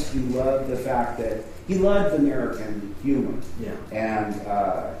pretense. He loved the fact that he loved American humor. Yeah. And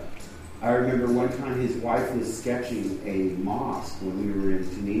I remember one time his wife was sketching a mosque when we were in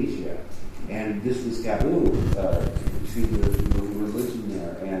Tunisia. And this was taboo to the religion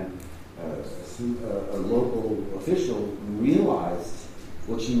there. And a local official realized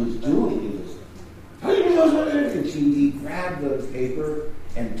what she was doing. He was, how do you know what it is? And he grabbed the paper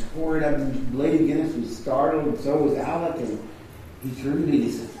and tore it up. And Lady Guinness was startled, and so was Alec. And he turned to me and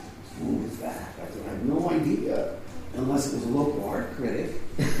he said, who is that? I said, I have no idea, unless it was a local art critic.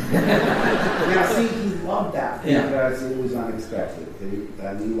 Now, see, he loved that because it was unexpected.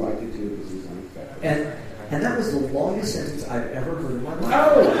 And he liked it too because it was unexpected. And that was the longest sentence I've ever heard in my life.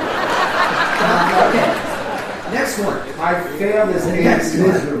 Oh! Okay. Next one. I failed this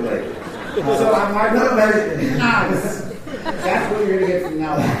miserably. So I might not better. Nice. That's what you're going to get from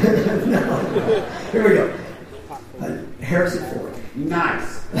now on. No. Here we go. Harrison Ford.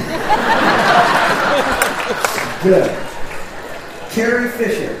 Nice. Good. Carrie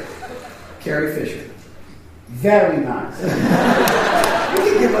Fisher. Very nice. You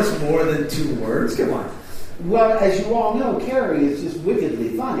can give us more than 2 words. Come on. Well, as you all know, Carrie is just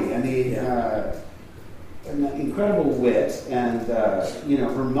wickedly funny. I mean, an incredible wit, and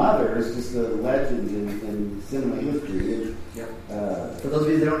her mother is just a legend in cinema history. For those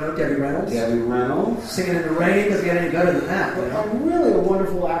of you that don't know, Debbie Reynolds. Debbie Reynolds. Singing in the Rain doesn't get any better than that. Really a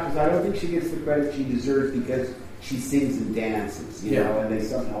wonderful actress. I don't think she gets the credit she deserves because she sings and dances, you know, and they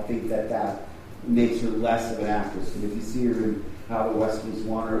somehow think that makes her less of an actress. And if you see her in How the West Was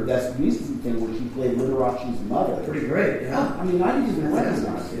Won, or that's the recent thing where she played Liberace's mother. Pretty great, yeah. I mean, I didn't even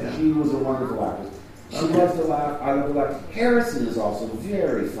recognize her. Yeah. She was a wonderful actress. She loves to laugh. I love to laugh. Harrison is also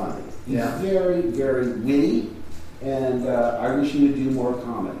very funny. He's very, very witty, and I wish he would do more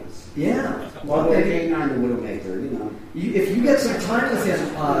comedies. Yeah. Well, maybe K9 the Widowmaker, you know. If you get some time with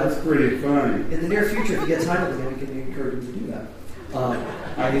him, that's pretty funny. In the near future, if you get time with him, you can encourage him to do that.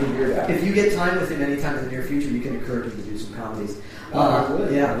 I didn't hear that. If you get time with him anytime in the near future, you can encourage him to do some comedies. I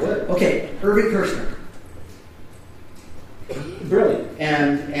would. Yeah. I would. Okay, Irving Kershner. Brilliant.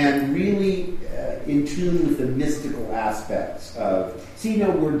 And really in tune with the mystical aspects of... See,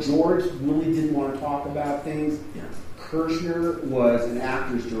 where George really didn't want to talk about things, Kershner was an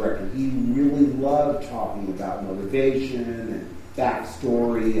actor's director. He really loved talking about motivation and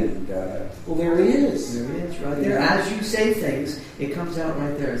backstory, and there it is. There it is, right there. As you say things, it comes out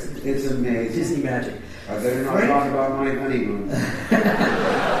right there. It's amazing. Disney magic. I better not talk about my honeymoon.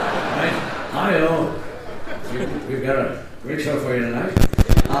 I know. We've got a great show for you tonight.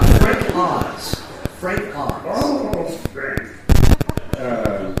 Frank Oz. Oh, Frank.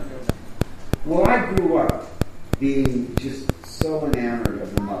 Well, I grew up being just so enamored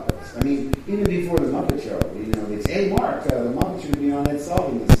of the Muppets. I mean, even before the Muppet Show, they'd say, "Hey, Mark, the Muppet Show will be on Ed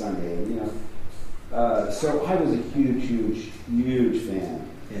Sullivan this Sunday," so I was a huge fan.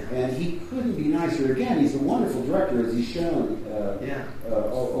 Yeah. And he couldn't be nicer. Again, he's a wonderful director, as he's shown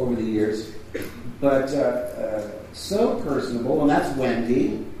over the years. But so personable, and that's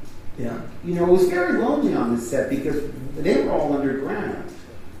Wendy. Yeah. It was very lonely on this set because they were all underground.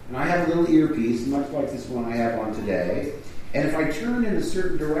 And I had a little earpiece, much like this one I have on today. And if I turn in a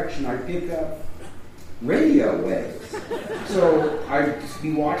certain direction, I pick up radio waves. So I'd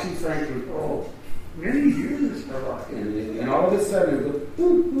be watching Frank and go, when do you hear this? And all of a sudden it would go,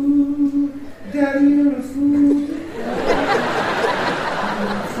 ooh, Daddy, you're a fool.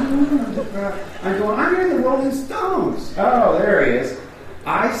 I'm going, I'm in the Rolling Stones. Oh, there he is.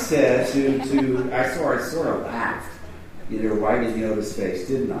 I said I sort of laughed, right in Yoda's face,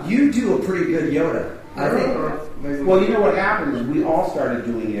 didn't I? You do a pretty good Yoda. I think. Well, you know what happened is we all started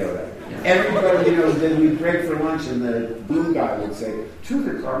doing Yoda. Everybody, then we'd break for lunch and the boom guy would say, "To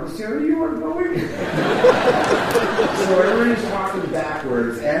the commissary, you are going." So everybody's talking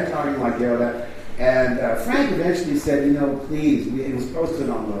backwards and talking like Yoda. And Frank eventually said, please, it was posted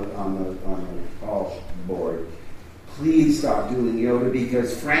on the call board, please stop doing Yoda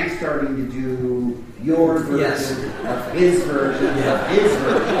because Frank's starting to do your version of his version of his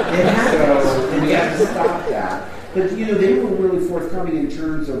version. So we have to stop that. But, they were really forthcoming in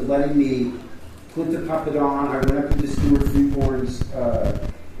terms of letting me put the puppet on. I went up to the Stuart Freeborn's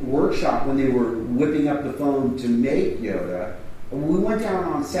workshop when they were whipping up the phone to make Yoda. We went down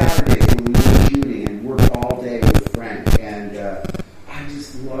on Saturday when we were shooting and worked all day with Frank, and I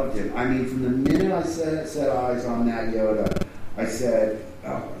just loved him. I mean, from the minute I set eyes on that Yoda, I said,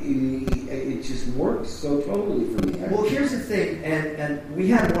 it just worked so totally for me. Well, here's the thing, and we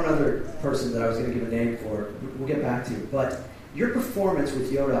had one other person that I was going to give a name for. We'll get back to, but your performance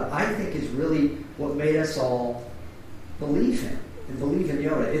with Yoda, I think, is really what made us all believe him. And believe in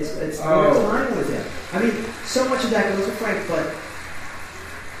Yoda. It's our time with him. I mean, so much of that goes to Frank, but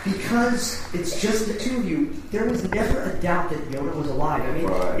because it's just the two of you, there was never a doubt that Yoda was alive. I mean,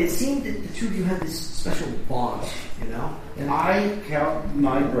 it seemed that the two of you had this special bond, And I held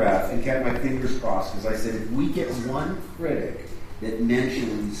my breath and kept my fingers crossed because I said, if we get one critic that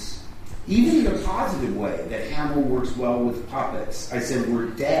mentions, even in a positive way, that Hamill works well with puppets, I said, we're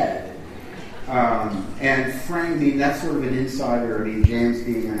dead. And Frank, that's sort of an insider. James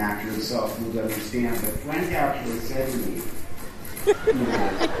being an actor himself would understand. But Frank actually said to me,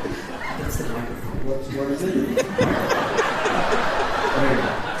 That's the microphone. What is it?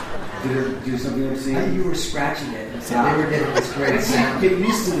 Did it do something obscene? I think you were scratching it. And so they were getting this great sound. Get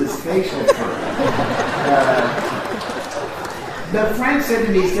used to this facial thing. But Frank said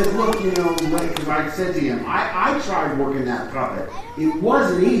to me, he said, look, because I said to him, I tried working that puppet. It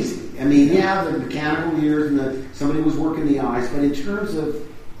wasn't easy. I mean, the mechanical ears and somebody was working the eyes, but in terms of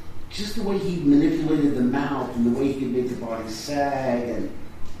just the way he manipulated the mouth and the way he could make the body sag and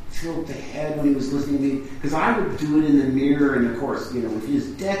tilt the head when he was listening to me, because I would do it in the mirror, and of course, with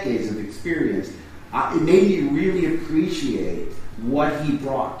his decades of experience, it made me really appreciate what he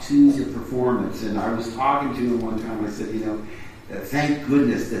brought to the performance. And I was talking to him one time. I said, thank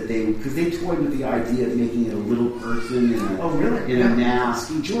goodness that because they toyed with the idea of making it a little person in a mask.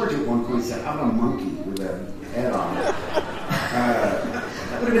 And George at one point said, "How about a monkey with a head on it?"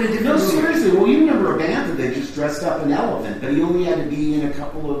 That would have been a different No, movie. seriously. Well, you remember a band that they just dressed up an elephant, but he only had to be in a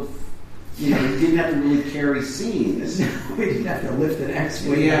couple of. He didn't have to really carry scenes. We didn't have to lift an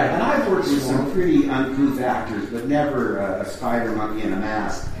X-wing. Yeah, and I've worked with some pretty uncouth actors, but never a spider monkey in a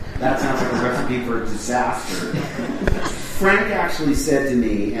mask. That sounds like a recipe for a disaster. Frank actually said to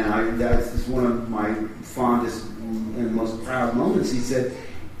me, and that's one of my fondest and most proud moments, he said,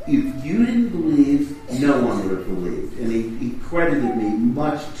 if you didn't believe, no one would have believed. And he credited me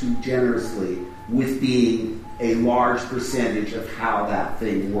much too generously with being a large percentage of how that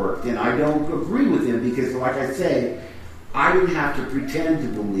thing worked. And I don't agree with him because, like I say, I didn't have to pretend to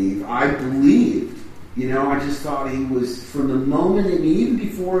believe. I believed. I just thought he was, from the moment, even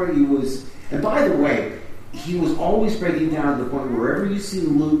before he was, and by the way, he was always breaking down to the point where wherever you see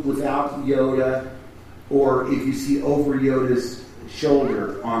Luke without Yoda, or if you see over Yoda's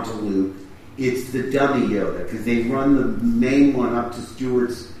shoulder onto Luke, it's the dummy Yoda, because they run the main one up to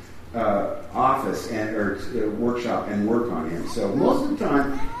Stewart's office or workshop and work on him. So most of the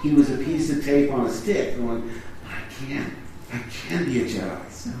time, he was a piece of tape on a stick going, I can be a Jedi.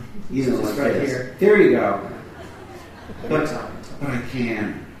 Like right this. here. There you go. But I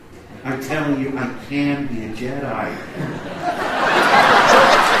can. I'm telling you, I can be a Jedi.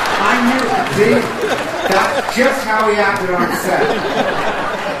 I knew. That's just how he acted on set.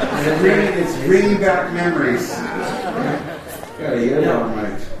 It's bringing back memories.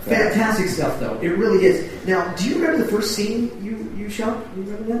 Fantastic stuff, though. It really is. Now, do you remember the first scene you shot? Do you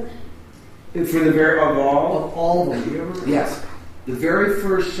remember that? For the very of all? Of all of them. Do you remember? Yes. The very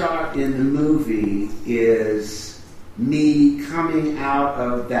first shot in the movie is me coming out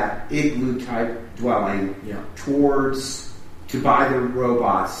of that igloo-type dwelling to buy the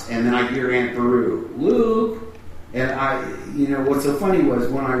robots, and then I hear Aunt Beru, Luke, and what's so funny was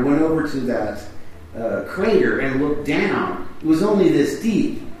when I went over to that crater and looked down, it was only this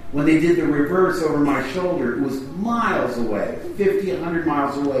deep. When they did the reverse over my shoulder, it was miles away, 50, 100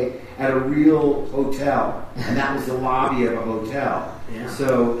 miles away at a real hotel. And that was the lobby of a hotel. Yeah.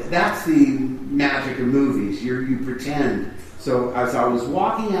 So that's the magic of movies. You pretend. So as I was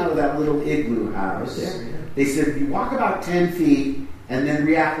walking out of that little igloo house, they said, you walk about 10 feet and then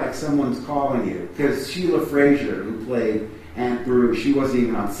react like someone's calling you. Because Sheila Fraser, who played Aunt Beru, she wasn't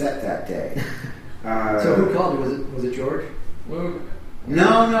even on set that day. So who called you? Was it George?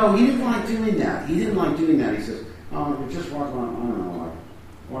 No, he didn't like doing that. He says, just walk around, I don't know,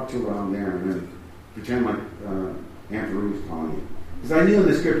 walk to around there and then pretend like Aunt Beru's calling you. Because I knew in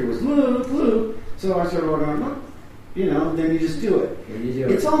the script it was Luke. So I started walking around, then you just do it.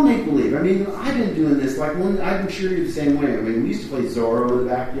 It's all make-believe. I mean, I've been doing this, I'm sure you're the same way. I mean, we used to play Zorro in the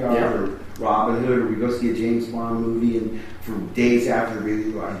backyard, or Robin Hood, or we go see a James Bond movie, and for days after the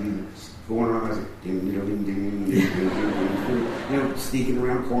movie, I'd be going around, I was like, ding, sneaking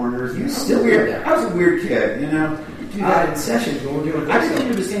around corners. You still weird. I was a weird kid, Do that in sessions when we're doing I didn't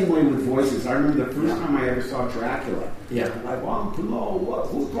do the same way with voices. I remember the first time I ever saw Dracula. Yeah. I want to know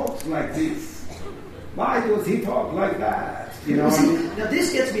who talks like this. Why does he talk like that? Now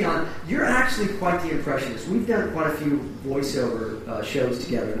this gets me on. You're actually quite the impressionist. We've done quite a few voiceover shows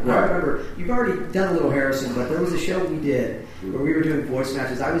together. And I remember you've already done a little Harrison, but there was a show we did where we were doing voice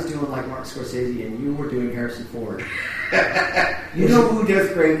matches. I was doing like Martin Scorsese, and you were doing Harrison Ford. You know who does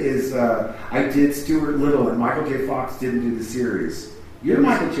great is I did Stuart Little, and Michael J. Fox didn't do the series. Your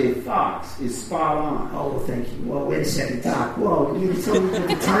Michael J. Fox is spot on. Oh, thank you. Well, wait a second, Doc. Whoa, you mean to tell me about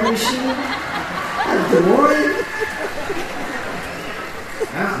the time machine? Good morning.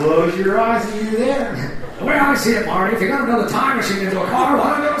 Close your eyes and you're there. The way I see it, Marty, if you're going to build a time machine into a car,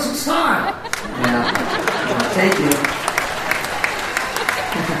 why don't you have some style? Yeah. Thank you.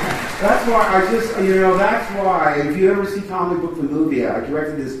 That's why that's why, if you ever see Comic Book the Movie, I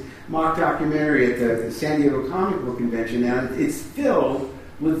directed this mock documentary at the San Diego Comic Book Convention, and it's filled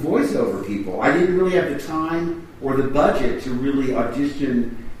with voiceover people. I didn't really have the time or the budget to really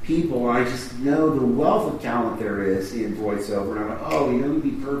audition people. I just know the wealth of talent there is in voiceover, and I'm like, you'd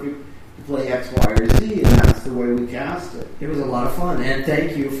be perfect to play X, Y, or Z, and that's the way we cast it. It was a lot of fun, and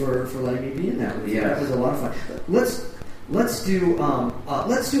thank you for letting me be in that with you. That was a lot of fun. Let's do a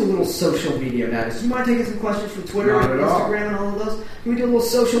little social media madness. Do you mind taking some questions from Twitter and Instagram and all of those? Can we do a little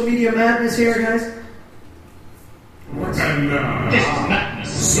social media madness here, guys? And madness.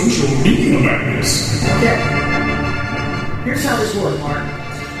 Social media madness. Okay. Here's how this works, Mark.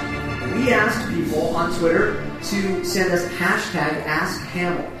 we asked people on Twitter to send us hashtag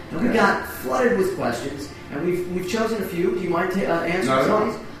 #AskHamill. And we got flooded with questions, and we've chosen a few. Do you mind answering some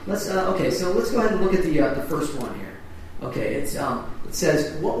of these? Let's so let's go ahead and look at the first one here. Okay, it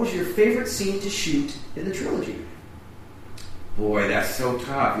says, what was your favorite scene to shoot in the trilogy? Boy, that's so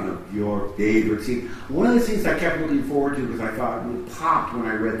tough. Your favorite scene. One of the scenes I kept looking forward to because I thought it popped when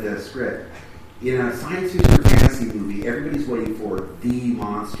I read the script. In a science fiction or fantasy movie, everybody's waiting for the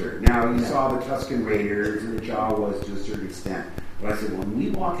monster. Now, you saw the Tusken Raiders and the Jawas to a certain extent. But I said, when we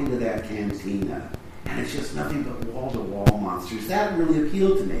walk into that cantina, and it's just nothing but wall-to-wall monsters, that really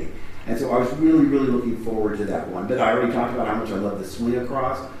appealed to me. And so I was really, really looking forward to that one. But I already talked about how much I love the swing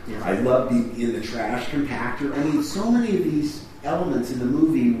across. Yeah. I love being in the trash compactor. I mean, so many of these elements in the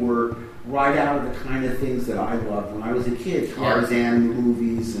movie were right out of the kind of things that I loved when I was a kid. Tarzan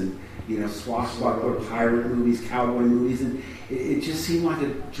movies and, swashbuckler pirate movies, cowboy movies. And it just seemed like a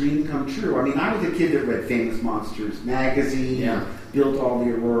dream come true. I mean, I was a kid that read Famous Monsters magazine, built all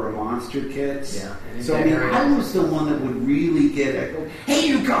the Aurora monster kits. Yeah. So, I mean, I was the one that would really get it. Hey,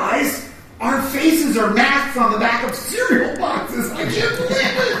 you guys, our faces are masks on the back of cereal boxes. I can't believe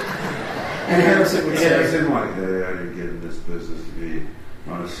it. And Harrison would say, like, hey, I didn't get in this business to be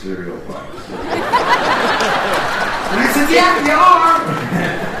on a cereal box. And I said, yeah, we are.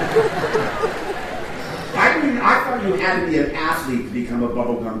 I thought you had to be an athlete to become a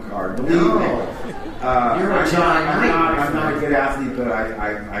bubblegum card. Believe me. I'm not a good athlete, but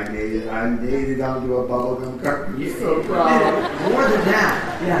I made it. I made it onto a bubblegum card. I'm so proud. More than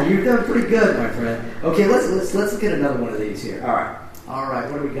that. Yeah, you've done pretty good, my friend. Okay, let's look at another one of these here. All right,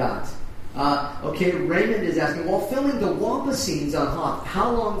 what do we got? Okay, Raymond is asking, while filming the Wampa scenes on Hoth,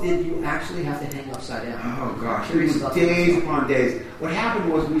 how long did you actually have to hang upside down? Oh, gosh. It was days upon days. What happened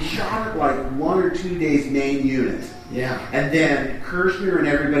was we shot it like 1 or 2 days main unit. Yeah. And then Kirshner and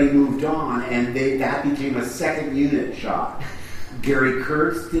everybody moved on, and that became a second unit shot. Gary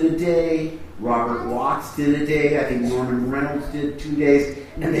Kurtz did a day. Robert Watts did a day. I think Norman Reynolds did 2 days.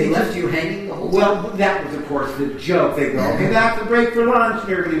 And they left you hanging the whole time? Well, that was, of course, the joke. They'd go, okay, that's the break for lunch.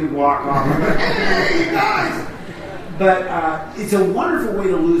 And everybody would walk off. I'm like, hey, you guys. But it's a wonderful way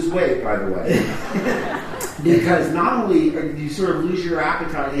to lose weight, by the way. Because not only you sort of lose your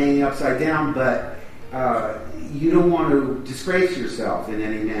appetite hanging upside down, but you don't want to disgrace yourself in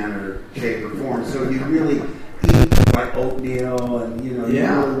any manner, shape, or form. So you really eat like oatmeal and, you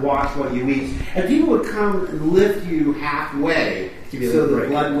really watch what you eat. And people would come and lift you halfway so the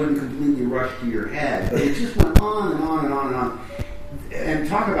blood wouldn't completely rush to your head. But it just went on and on and on and on. And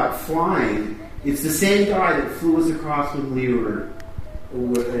talk about flying. It's the same guy that flew us across when we were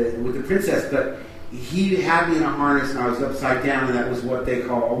with the princess, but he had me in a harness and I was upside down, and that was what they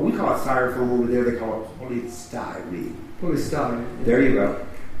call, we call it styrofoam over there, they call it polystyrene. Polystyrene. There you go.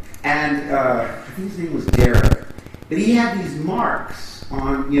 And I think his name was Derek. But he had these marks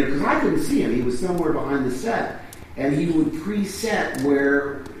on, because I couldn't see him. He was somewhere behind the set. And he would preset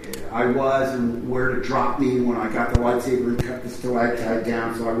where I was and where to drop me when I got the lightsaber and cut the stalactite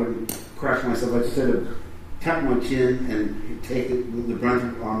down so I wouldn't crush myself. I just had to tuck my chin and take the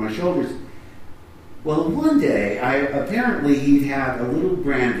brunt on my shoulders. Well, one day, apparently he'd had a little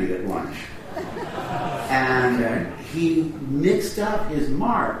brandy at lunch. And he mixed up his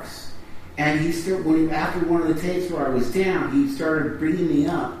marks. And after one of the takes where I was down, he started bringing me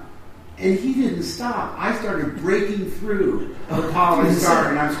up. And he didn't stop. I started breaking through the polystyrene,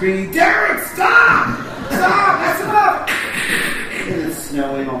 and I'm screaming, Derek, stop! Stop! That's enough! And it's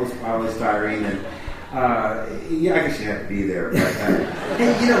snowing, all this polystyrene, and I guess you had to be there. But,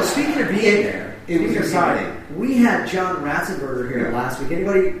 and, speaking of being there, it was exciting. We had John Ratzenberger here last week.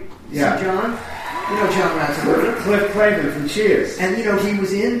 Anybody see John? You know John Ratzenberger. Cliff Clavin from Cheers. And, he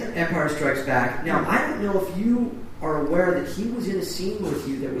was in Empire Strikes Back. Now, I don't know if you are aware that he was in a scene with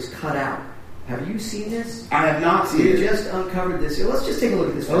you that was cut out. Have you seen this? I have not seen it. We just uncovered this. Let's just take a look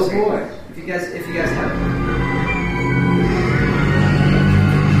at this for a second. Oh, boy. If you guys have it.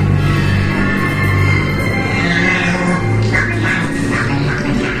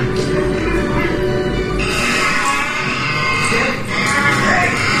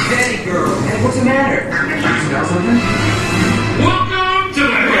 What's the matter? You smell something? Welcome to the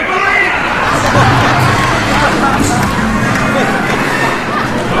Himalaya!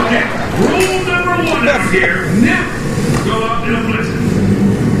 Okay, rule number 1 is here. Never go out in a blizzard.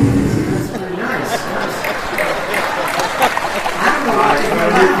 That's very nice. I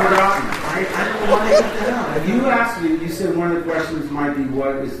don't know why they cut that out. You asked me. You said one of the questions might be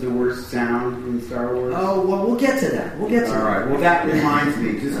what is the worst sound in Star Wars. Oh well, we'll get to that. We'll get to that. All right. Well, that reminds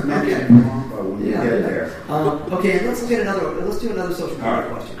me. Just mention Wampa when you get there. Okay, and let's get another. Let's do another social media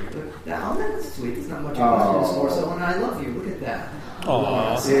question. Now, that's sweet. It's not much of a question. It's more so, and I love you. Look at that.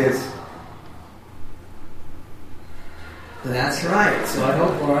 Aww. That's right. So I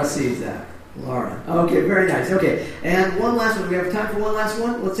hope Laura sees that. Laura. Okay, very nice. Okay, and one last one. Do we have time for one last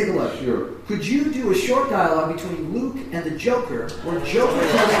one? Let's take a look. Sure. Could you do a short dialogue between Luke and the Joker, where Joker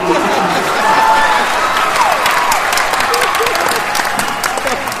tells you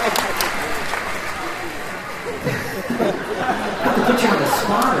put you on the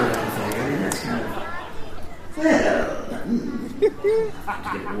spot or anything. I mean, that's kind of... Well,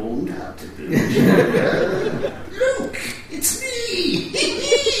 get warmed up to do. Luke, it's me!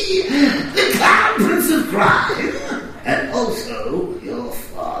 The Clown Prince of Crime! And also your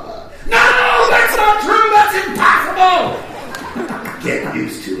father. No, that's not true! That's impossible! Get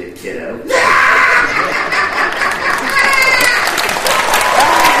used to it, kiddo.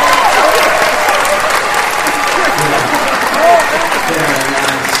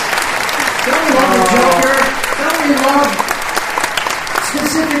 Don't we love the Joker? Don't we love,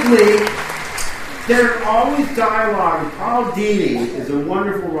 specifically, there's always dialogue. Paul Dini is a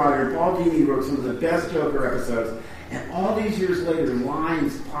wonderful writer. Paul Dini wrote some of the best Joker episodes. And all these years later,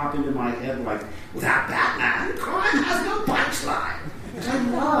 lines pop into my head like, without Batman, crime has no punchline. Which I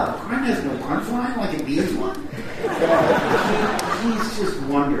love. Crime has no punchline like it needs one. He's just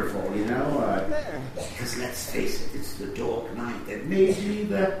wonderful, you know. Because let's face it, it's the Dark Knight that made me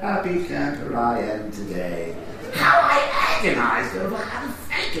the happy camper I am today. How I agonized over how to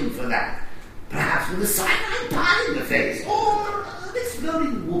thank him for that. Perhaps with a cyanide pie in the face, or an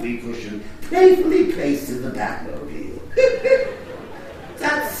exploding whoopee cushion playfully placed in the Batmobile.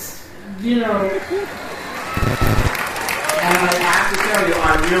 That's, you know... And I have to tell you,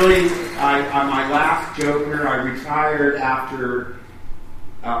 on my last Joker, I retired after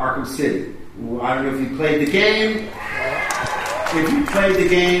Arkham City. I don't know if you played the game. If you played the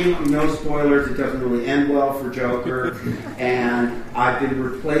game, no spoilers, it doesn't really end well for Joker. And I've been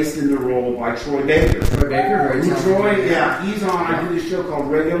replaced in the role by Troy Baker. Troy Baker, very Troy, yeah, he's on, I do this show called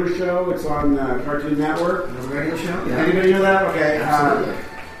Regular Show. It's on Cartoon Network. Regular Show? Yeah. Anybody know that? Okay. Absolutely.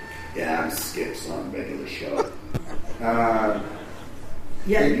 Yeah, I'm Skips on Regular Show.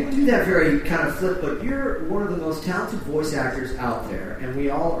 Yeah, you do that very kind of flip, but you're one of the most talented voice actors out there, and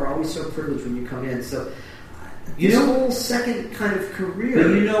we all are always so privileged when you come in. So, this whole second kind of career. But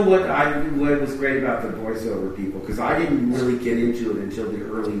you know what was great about the voiceover people? Because I didn't really get into it until the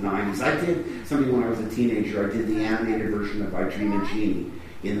early 90s. I did something when I was a teenager. I did the animated version of I Dream of Jeannie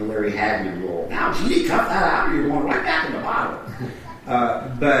in the Larry Hagman role. Now, Jeannie, cut that out, or you're going right back in the bottle.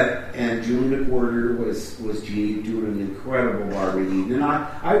 And Julie McWhorter was Jeannie doing an incredible Barbara Eden. And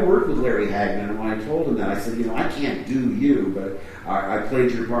I worked with Larry Hagman, and when I told him that, I said, I can't do you, but I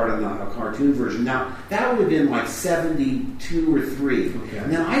played your part in a cartoon version. Now, that would have been like 72 or 3. Okay.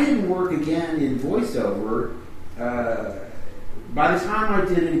 And then I didn't work again in voiceover. By the time I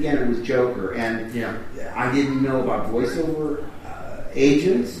did it again, it was Joker. And I didn't know about voiceover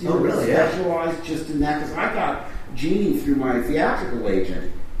agents. Really? Specialized just in that, because I got Jeannie through my theatrical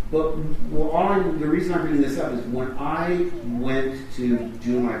agent. But the reason I'm bringing this up is when I went to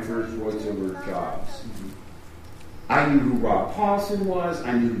do my first voiceover jobs, I knew who Rob Paulson was,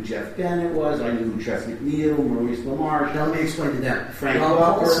 I knew who Jeff Bennett was, I knew who Tress MacNeille, Maurice LaMarche. Now let me explain to them. Frank Rob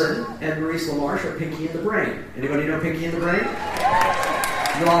Welker. Paulson and Maurice LaMarche are Pinky and the Brain. Anybody know Pinky and the Brain?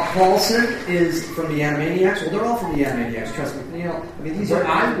 Rob Paulson is from the Animaniacs. Well, they're all from the Animaniacs. Tress MacNeille. I mean, these are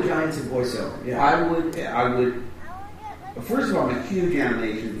giants in voiceover. Yeah. I would. First of all, I'm a huge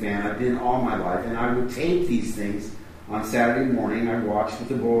animation fan. I've been all my life, and I would tape these things on Saturday morning. I'd watch with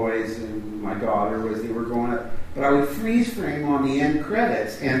the boys and my daughter as they were growing up. But I would freeze frame on the end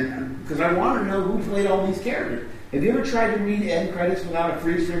credits, and because I want to know who played all these characters. Have you ever tried to read end credits without a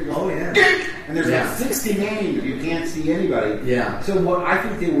freeze frame? Oh yeah. And there's like 60 names. You can't see anybody. Yeah. So what I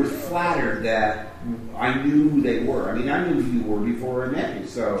think they were flattered that I knew who they were. I mean, I knew who you were before I met you.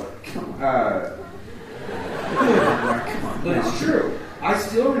 So. Come on. But it's true. I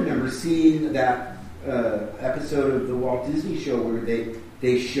still remember seeing that episode of the Walt Disney Show where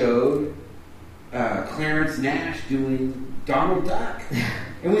they showed Clarence Nash doing Donald Duck.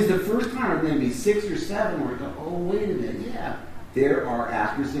 It was the first time, maybe 6 or 7, where I go, oh, wait a minute, yeah. There are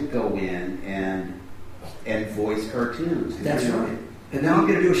actors that go in and voice cartoons. That's right. And now I'm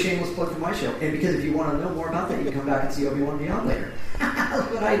going to do a shameless plug for my show. And because if you want to know more about that, you can come back and see Obi-Wan Beyond later. That's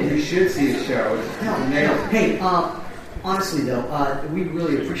what I did. You should see the show. It's amazing. Hey, Honestly, though, we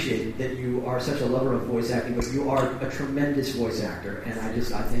really appreciate that you are such a lover of voice acting, but you are a tremendous voice actor, and I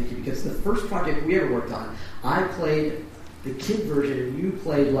thank you, because the first project we ever worked on, I played the kid version, and you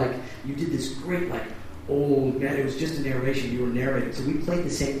played, like, you did this great, like, old man, it was just a narration, you were narrating, so we played the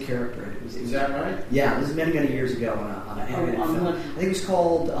same character. And it was, Is that right? Yeah, this is many, many years ago on an animated film. I think it was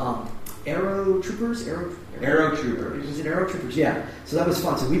called Arrow Troopers? Arrow Troopers. It was in Arrow Troopers, yeah. So that was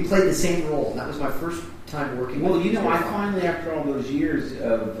fun. So we played the same role, and that was my first time working with Well, you know, I finally, after all those years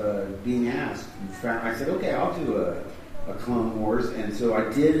of being asked, I said, okay, I'll do a Clone Wars, and so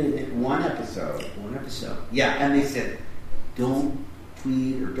I did one episode. One episode. Yeah, and they said, don't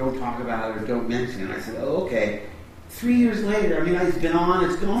tweet or don't talk about it or don't mention it. And I said, oh, okay. 3 years later, I mean, it's been on,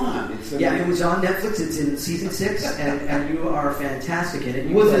 it's gone. It was on Netflix. It's in season 6, and you are fantastic in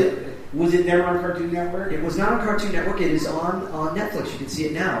it. Was it never on Cartoon Network? It was not on Cartoon Network. It is on Netflix. You can see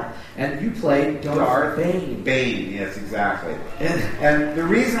it now. And you played Darth Bane. Bane, yes, exactly. And the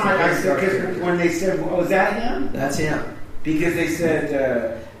reason I said, because when they said, was that him? That's him. Because they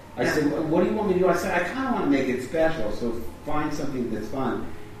said, I said, what do you want me to do? I said, I kind of want to make it special, so find something that's fun.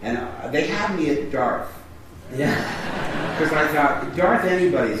 And they had me at Darth. Yeah. Because I thought, Darth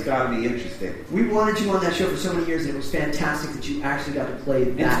anybody's got to be interesting. We wanted you on that show for so many years, and it was fantastic that you actually got to play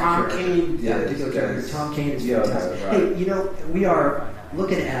that. And Tom Kane. Tom Kane is fantastic. Right. Hey, you know, we are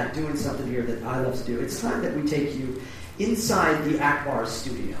looking at doing something here that I love to do. It's time that we take you inside the Akbar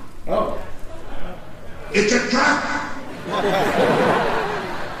studio. Oh. It's a trap!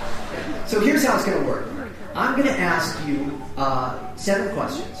 So here's how it's going to work. I'm going to ask you 7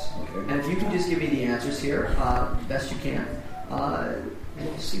 questions. And if you can just give me the answers here, best you can,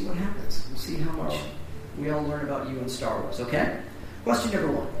 we'll see what happens. We'll see how much we all learn about you and Star Wars, okay? Question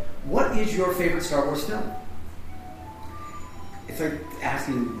number 1. What is your favorite Star Wars film? It's like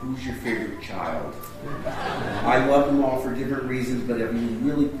asking who's your favorite child. I love them all for different reasons, but if you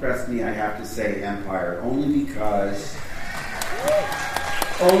really press me, I have to say Empire, only because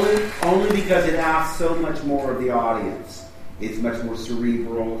it asks so much more of the audience. It's much more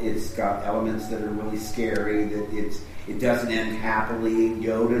cerebral. It's got elements that are really scary. That it doesn't end happily.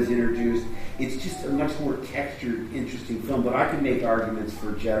 Yoda's introduced. It's just a much more textured, interesting film. But I can make arguments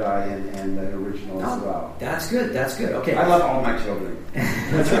for Jedi and the original as well. That's good. That's good. Okay. I love all my children.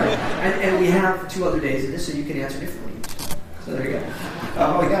 That's right. And we have 2 other days of this, so you can answer differently. So there you go.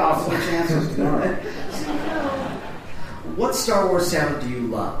 Oh yeah, I'll switch answers tomorrow. What Star Wars sound do you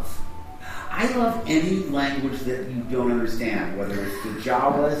love? I love any language that you don't understand, whether it's the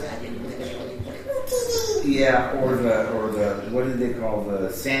Jawas, or the what do they call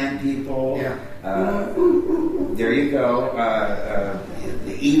the Sand People? Yeah. There you go.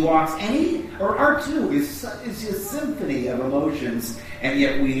 The Ewoks, or R2 is a symphony of emotions, and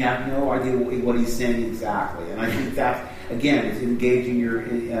yet we have no idea what he's saying exactly. And I think that again is engaging your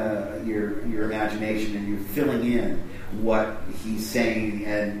imagination, and you're filling in what he's saying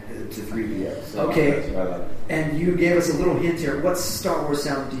and to 3PO. So okay. That's what I love. And you gave us a little hint here. What Star Wars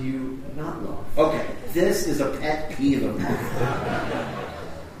sound do you not love? Okay, this is a pet peeve of mine.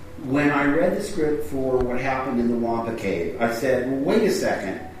 When I read the script for what happened in the Wampa Cave, I said, well, wait a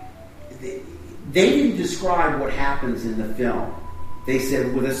second. They didn't describe what happens in the film. They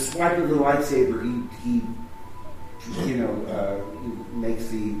said with a swipe of the lightsaber, he makes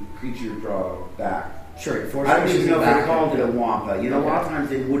the creature draw back. Sure. I don't even know if they called it a Wampa. You know, a lot of times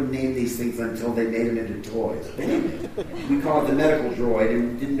they wouldn't name these things until they made them into toys. We called it the medical droid,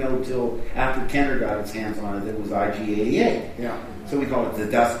 and didn't know until after Kenner got his hands on it that it was IG-88. Yeah. So we call it the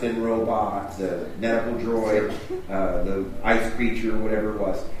dustbin robot, the medical droid, the ice creature, whatever it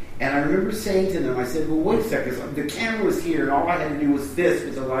was. And I remember saying to them, I said, well, wait a second, the camera was here, and all I had to do was this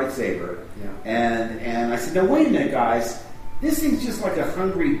with a lightsaber. Yeah. And I said, now wait a minute, guys. This thing's just like a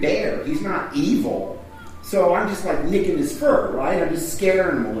hungry bear. He's not evil. So I'm just like nicking his fur, right? I'm just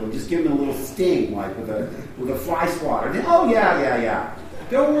scaring him a little, just giving him a little sting, like with a fly swatter. Then, oh yeah.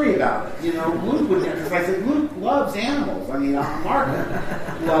 Don't worry about it. You know, Luke would never. Because I said Luke loves animals. I mean, Mark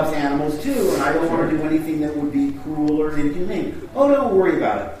loves animals too, and I don't want to do anything that would be cruel or inhumane. Oh, don't worry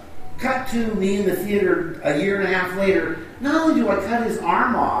about it. Cut to me in the theater a year and a half later. Not only do I cut his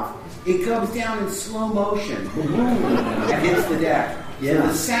arm off, it comes down in slow motion, and hits the deck. Yeah. So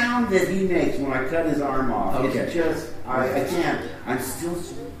the sound that he makes when I cut his arm off, it's just, I can't. I'm still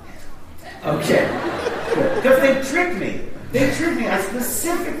so okay. Because they tricked me. I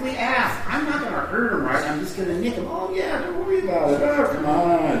specifically asked. I'm not going to hurt him, right? I'm just going to nick him. Oh, yeah, don't worry about it. Oh, come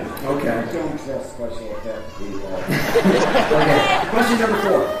on. Okay. Don't tell special effects people. Okay. Question number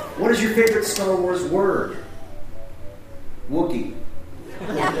 4. What is your favorite Star Wars word? Wookiee.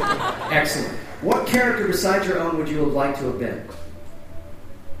 Excellent. What character besides your own would you have liked to have been?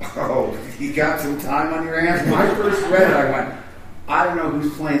 Oh, you got some time on your hands? When I first read it, I went, I don't know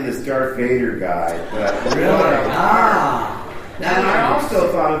who's playing this Darth Vader guy, but Really? And I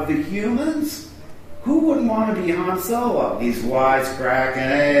also thought of the humans. Who wouldn't want to be Han Solo? He's wisecracking,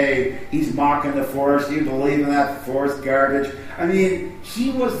 hey, he's mocking the Force. Do you believe in that Force garbage? I mean, he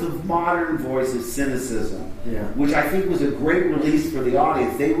was the modern voice of cynicism, which I think was a great release for the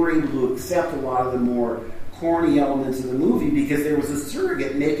audience. They were able to accept a lot of the more corny elements of the movie because there was a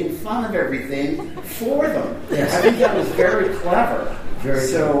surrogate making fun of everything for them. Yes. I think that was very clever.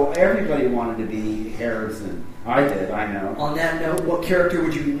 So everybody wanted to be Harrison. I did, I know. On that note, what character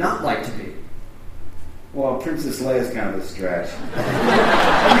would you not like to be? Well, Princess Leia's kind of a stretch.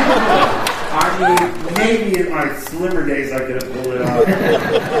 I mean, maybe in my slimmer days I could have pulled it off.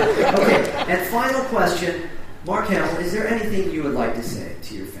 Okay, and final question. Mark Hamill, is there anything you would like to say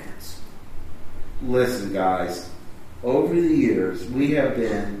to your fans? Listen, guys, over the years, we have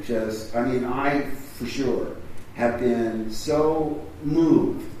been I, for sure, have been so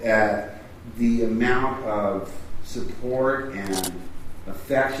moved at the amount of support and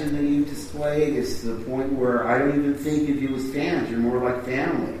affection that you've displayed. It's to the point where I don't even think of you as fans. You're more like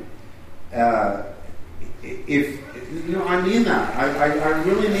family. I mean that. I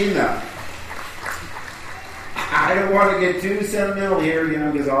really mean that. I don't want to get too sentimental here,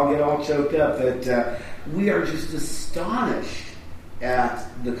 because I'll get all choked up, but we are just astonished at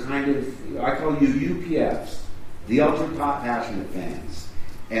the kind of, I call you UPFs, the ultra pop passionate fans.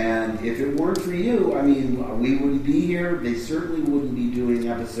 And if it weren't for you, I mean, we wouldn't be here. They certainly wouldn't be doing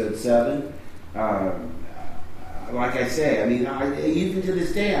episode 7. Like I say, I mean, even to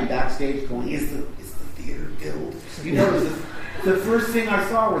this day, I'm backstage going, is the theater filled? The first thing I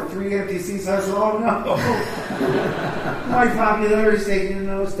saw were 3 empty seats. I said, oh no. My popularity is taking a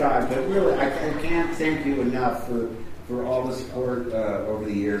nosedive. But really, I can't thank you enough for all the support over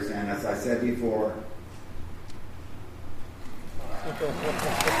the years. And as I said before, well,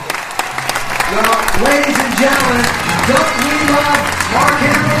 ladies and gentlemen, don't we love Mark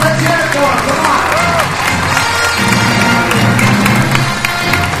Hamill? Let's get it going. Come on.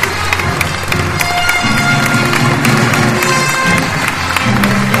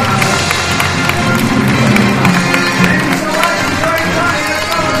 Thank you so much. Enjoy your time. Let's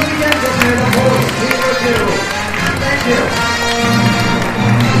go on the weekends up there. The whole team. Thank you.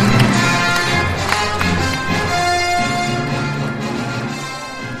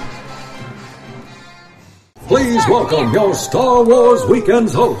 Please welcome your Star Wars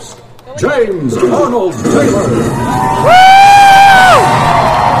Weekends host, James Arnold Taylor.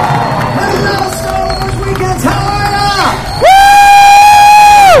 Hello, Star Wars Weekends. How are ya?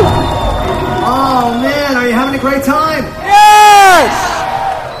 Oh man, are you having a great time? Yes.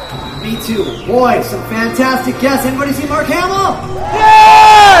 Me too. Boy, some fantastic guests. Anybody see Mark Hamill?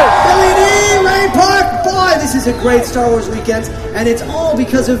 Yes. Billy D. Ray Park. Boy, this is a great Star Wars Weekend, and it's all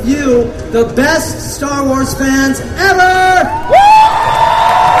because of you, the best Star Wars fans ever!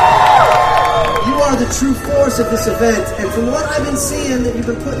 You are the true force of this event, and from what I've been seeing that you've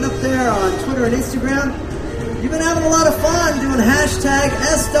been putting up there on Twitter and Instagram, you've been having a lot of fun doing hashtag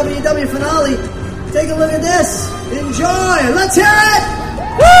SWW Finale. Take a look at this. Enjoy. Let's hear it!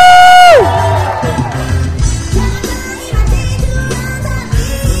 Woo!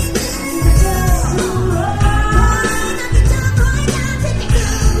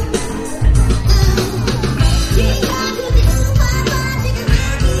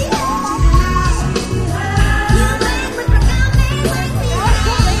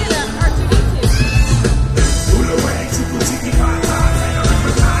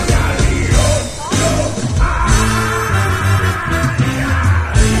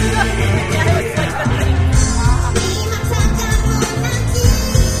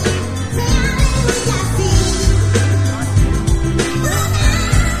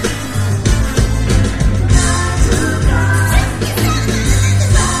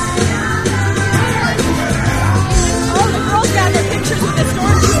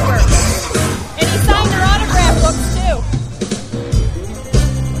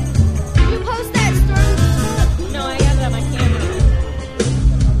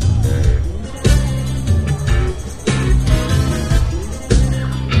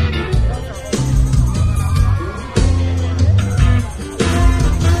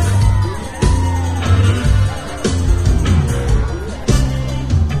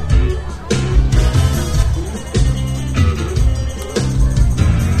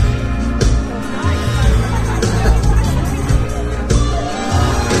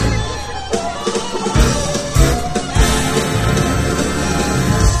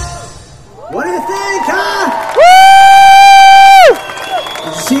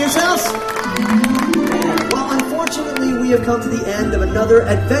 to the end of another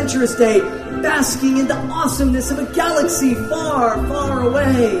adventurous day, basking in the awesomeness of a galaxy far, far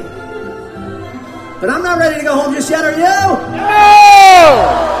away. But I'm not ready to go home just yet, are you? No!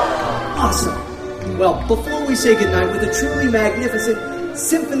 Awesome. Well, before we say goodnight with a truly magnificent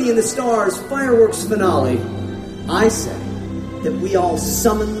Symphony in the Stars fireworks finale, I say that we all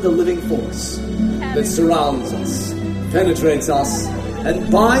summon the living force that surrounds us, penetrates us, and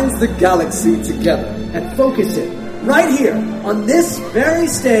binds the galaxy together, and focus it right here on this very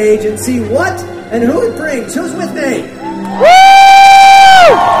stage and see what and who it brings. Who's with me? Woo!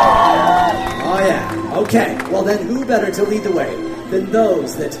 Oh yeah. Okay. Well then, who better to lead the way than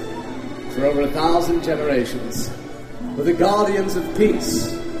those that, for over 1,000 generations, were the guardians of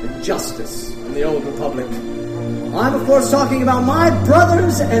peace and justice in the old republic. I'm of course talking about my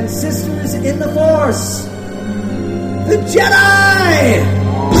brothers and sisters in the Force, the Jedi!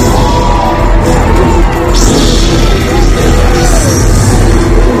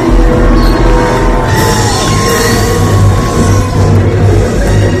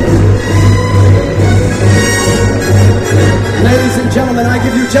 Ladies and gentlemen, I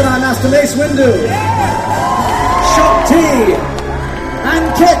give you Jedi Master Mace Windu, Shaak Ti,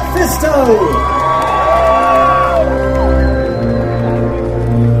 and Kit Fisto.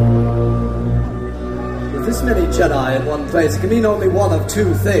 With this many Jedi in one place, it can mean only one of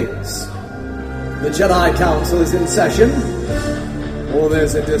two things. The Jedi Council is in session, or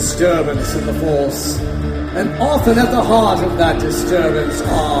there's a disturbance in the Force. And often at the heart of that disturbance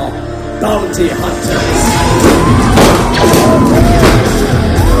are bounty hunters.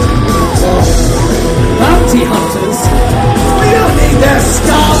 Bounty hunters? We don't need their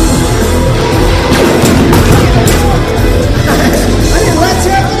scum! I mean, let's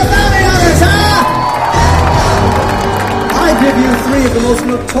hear for the bounty hunters, huh? I give you three of the most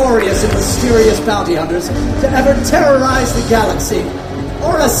notorious and mysterious bounty hunters to ever terrorize the galaxy.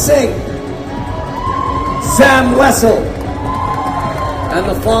 Aurra Sing, Zam Wesell, and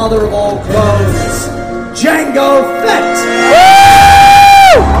the father of all clones, Jango Fett!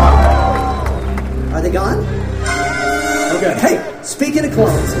 Are they gone? Okay. Hey, speaking of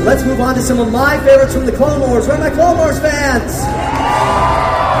clones, let's move on to some of my favorites from the Clone Wars. Where are my Clone Wars fans?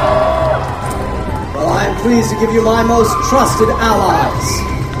 Well, I am pleased to give you my most trusted allies.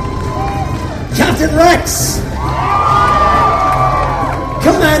 Captain Rex!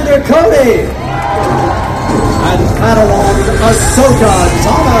 Commander Cody! And Padawan Ahsoka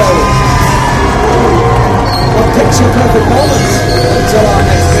Tano! A picture-perfect moment until our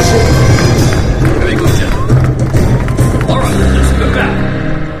next mission. Very good, gentlemen. All right, let's go back.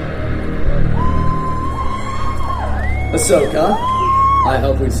 Ahsoka, I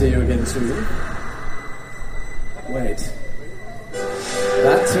hope we see you again soon. Wait.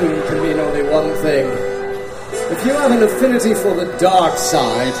 That tune can mean only one thing. If you have an affinity for the dark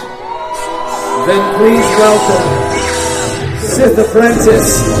side, then please welcome Sith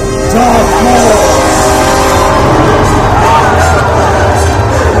Apprentice Darth Maul.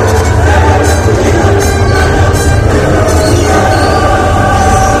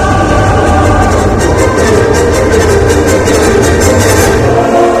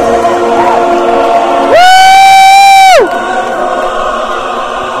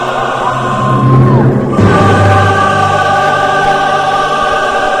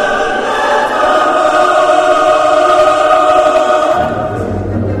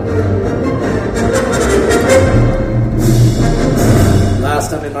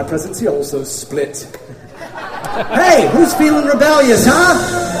 Presence, he also split. Hey, who's feeling rebellious, huh?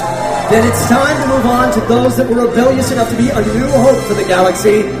 Then it's time to move on to those that were rebellious enough to be a new hope for the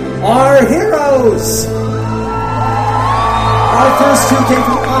galaxy, our heroes. Our first two came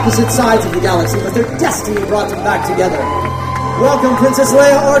from opposite sides of the galaxy, but their destiny brought them back together. Welcome Princess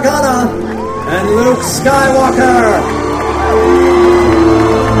Leia Organa and Luke Skywalker.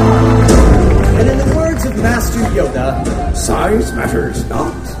 And in the words of Master Yoda, size matters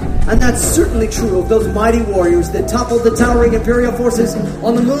not. And that's certainly true of those mighty warriors that toppled the towering Imperial forces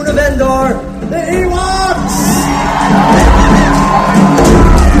on the moon of Endor, the Ewoks!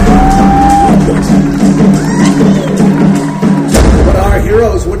 But our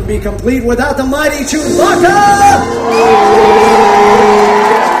heroes wouldn't be complete without the mighty Chewbacca!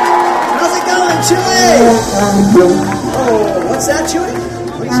 How's it going, Chewie? Oh, what's that, Chewie?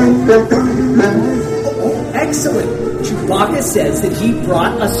 What are you saying? Excellent. Chewbacca says that he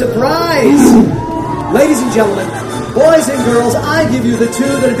brought a surprise. Ladies and gentlemen, boys and girls, I give you the two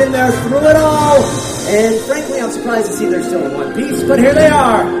that have been there through it all. And frankly, I'm surprised to see they're still in one piece, but here they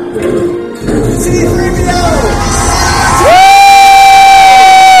are. C-3PO!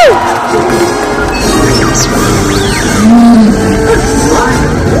 Woo!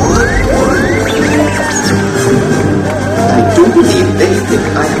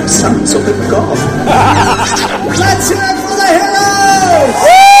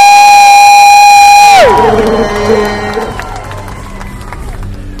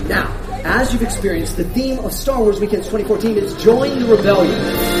 Star Wars Weekends 2014 is Join the Rebellion.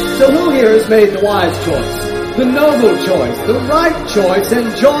 So who here has made the wise choice, the noble choice, the right choice,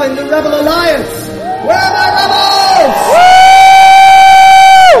 and joined the Rebel Alliance? Where are my rebels?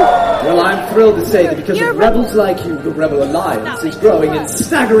 Well, I'm thrilled to say that because of rebels like you, the Rebel Alliance is growing in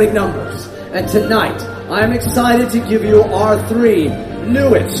staggering numbers. And tonight, I'm excited to give you our 3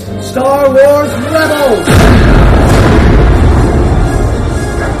 newest Star Wars Rebels!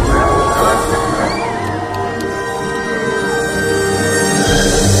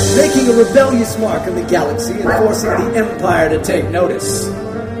 Making a rebellious mark on the galaxy and forcing the Empire to take notice.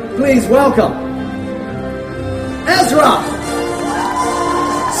 Please welcome Ezra,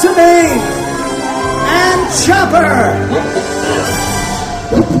 Sabine, and Chopper!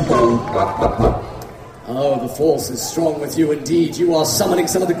 Oh, the Force is strong with you indeed. You are summoning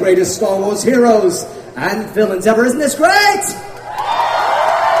some of the greatest Star Wars heroes and villains ever. Isn't this great?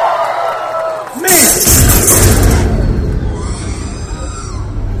 Man!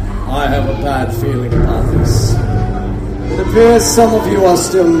 I have a bad feeling about this. It appears some of you are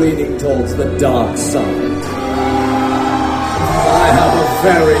still leaning towards the dark side. I have a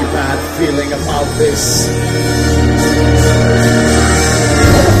very bad feeling about this.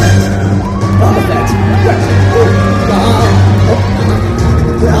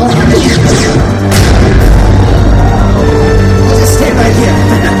 I'll just stay right here.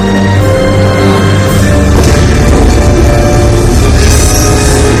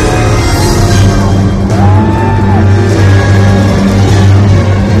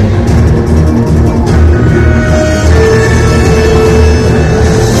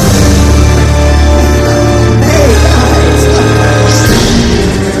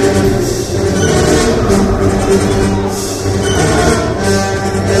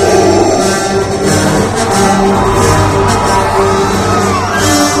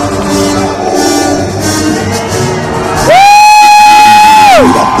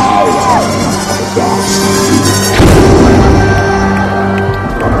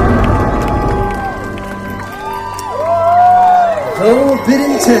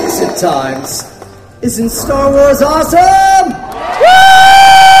 Intense at times. Isn't Star Wars awesome?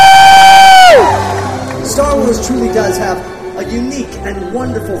 Woo! Star Wars truly does have a unique and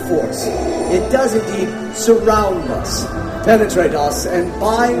wonderful force. It does indeed surround us, penetrate us, and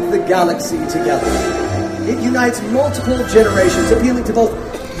bind the galaxy together. It unites multiple generations, appealing to both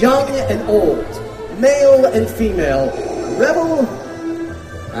young and old, male and female, rebel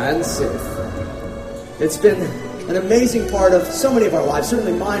and Sith. It's been an amazing part of so many of our lives,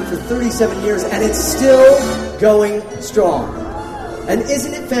 certainly mine for 37 years, and it's still going strong. And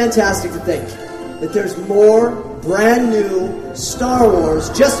isn't it fantastic to think that there's more brand new Star Wars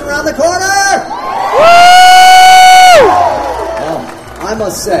just around the corner? Oh, I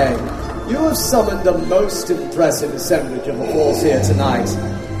must say, you have summoned the most impressive assemblage of the Force here tonight.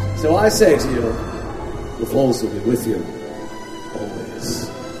 So I say to you, the Force will be with you always.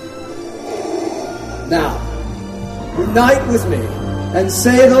 Now, unite with me and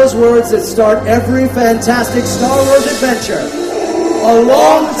say those words that start every fantastic Star Wars adventure. A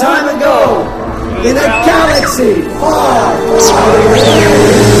long time ago, in a galaxy far, far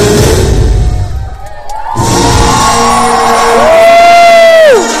away.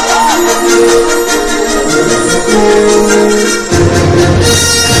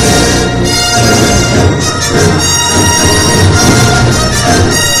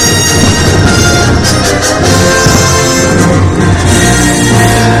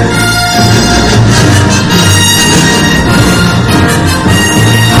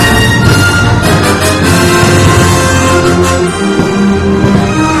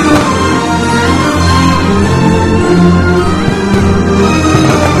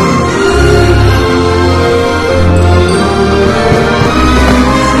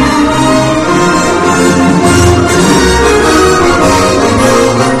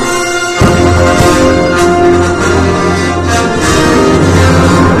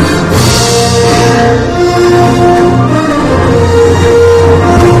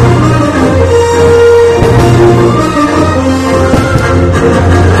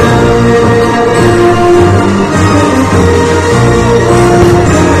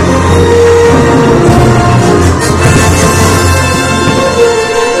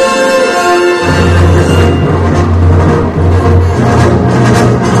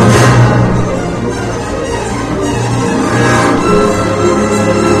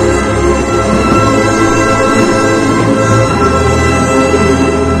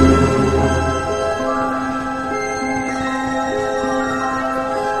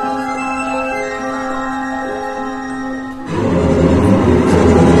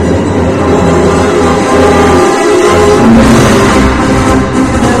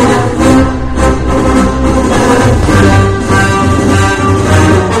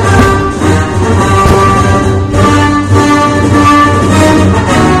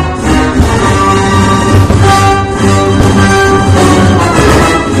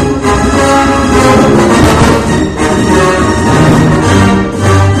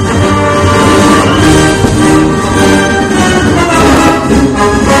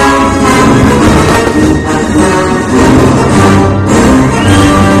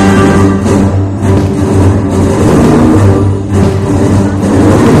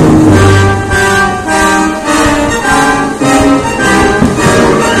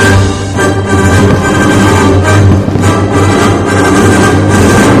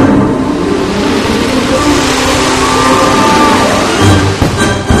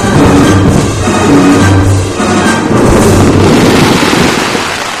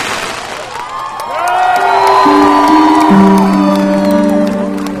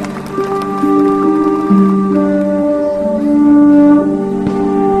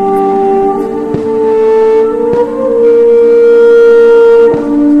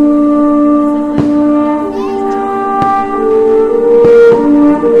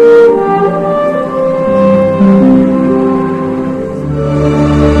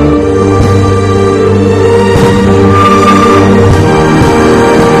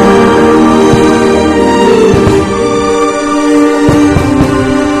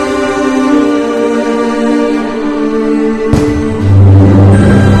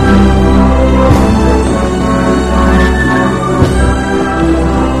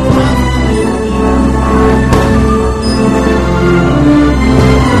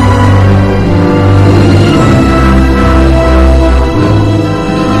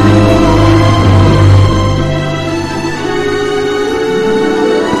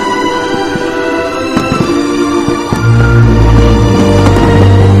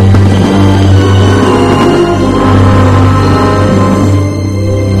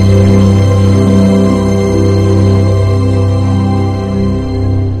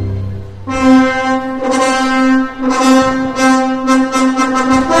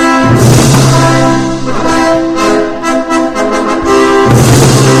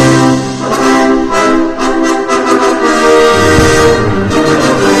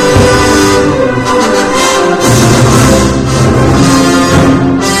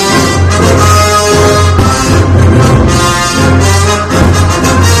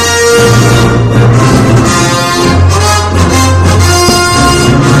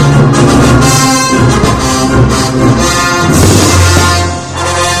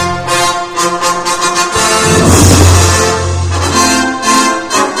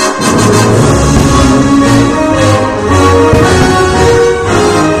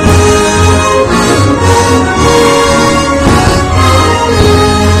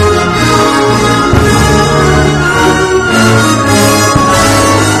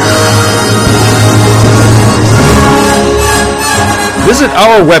 Visit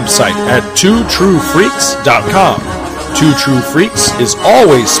our website at twotruefreaks.com. Two True Freaks is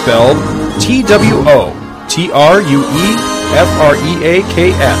always spelled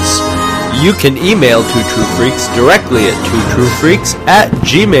TWOTRUEFREAKS. You can email Two True Freaks directly at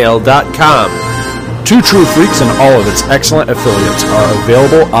twotruefreaks@gmail.com. Two True Freaks and all of its excellent affiliates are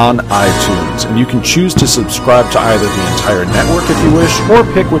available on iTunes, and you can choose to subscribe to either the entire network if you wish, or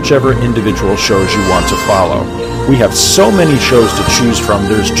pick whichever individual shows you want to follow. We have so many shows to choose from,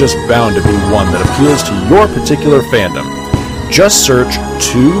 there's just bound to be one that appeals to your particular fandom. Just search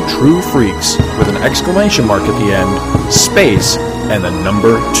Two True Freaks with an exclamation mark at the end, space, and the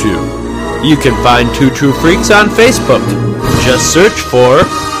number 2. You can find Two True Freaks on Facebook. Just search for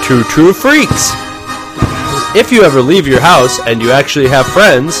Two True Freaks. If you ever leave your house and you actually have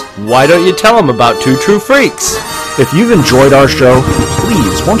friends, why don't you tell them about Two True Freaks? If you've enjoyed our show,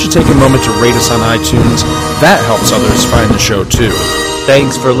 please won't you take a moment to rate us on iTunes? That helps others find the show too.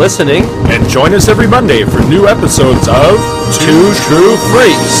 Thanks for listening, and join us every Monday for new episodes of Two True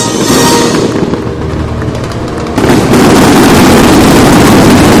Freaks.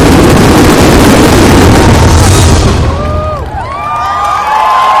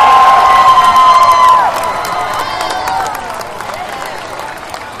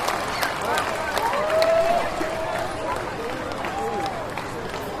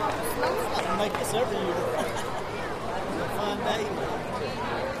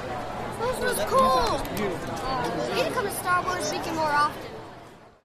 This was cool. We need to come to Star Wars Weekend more often.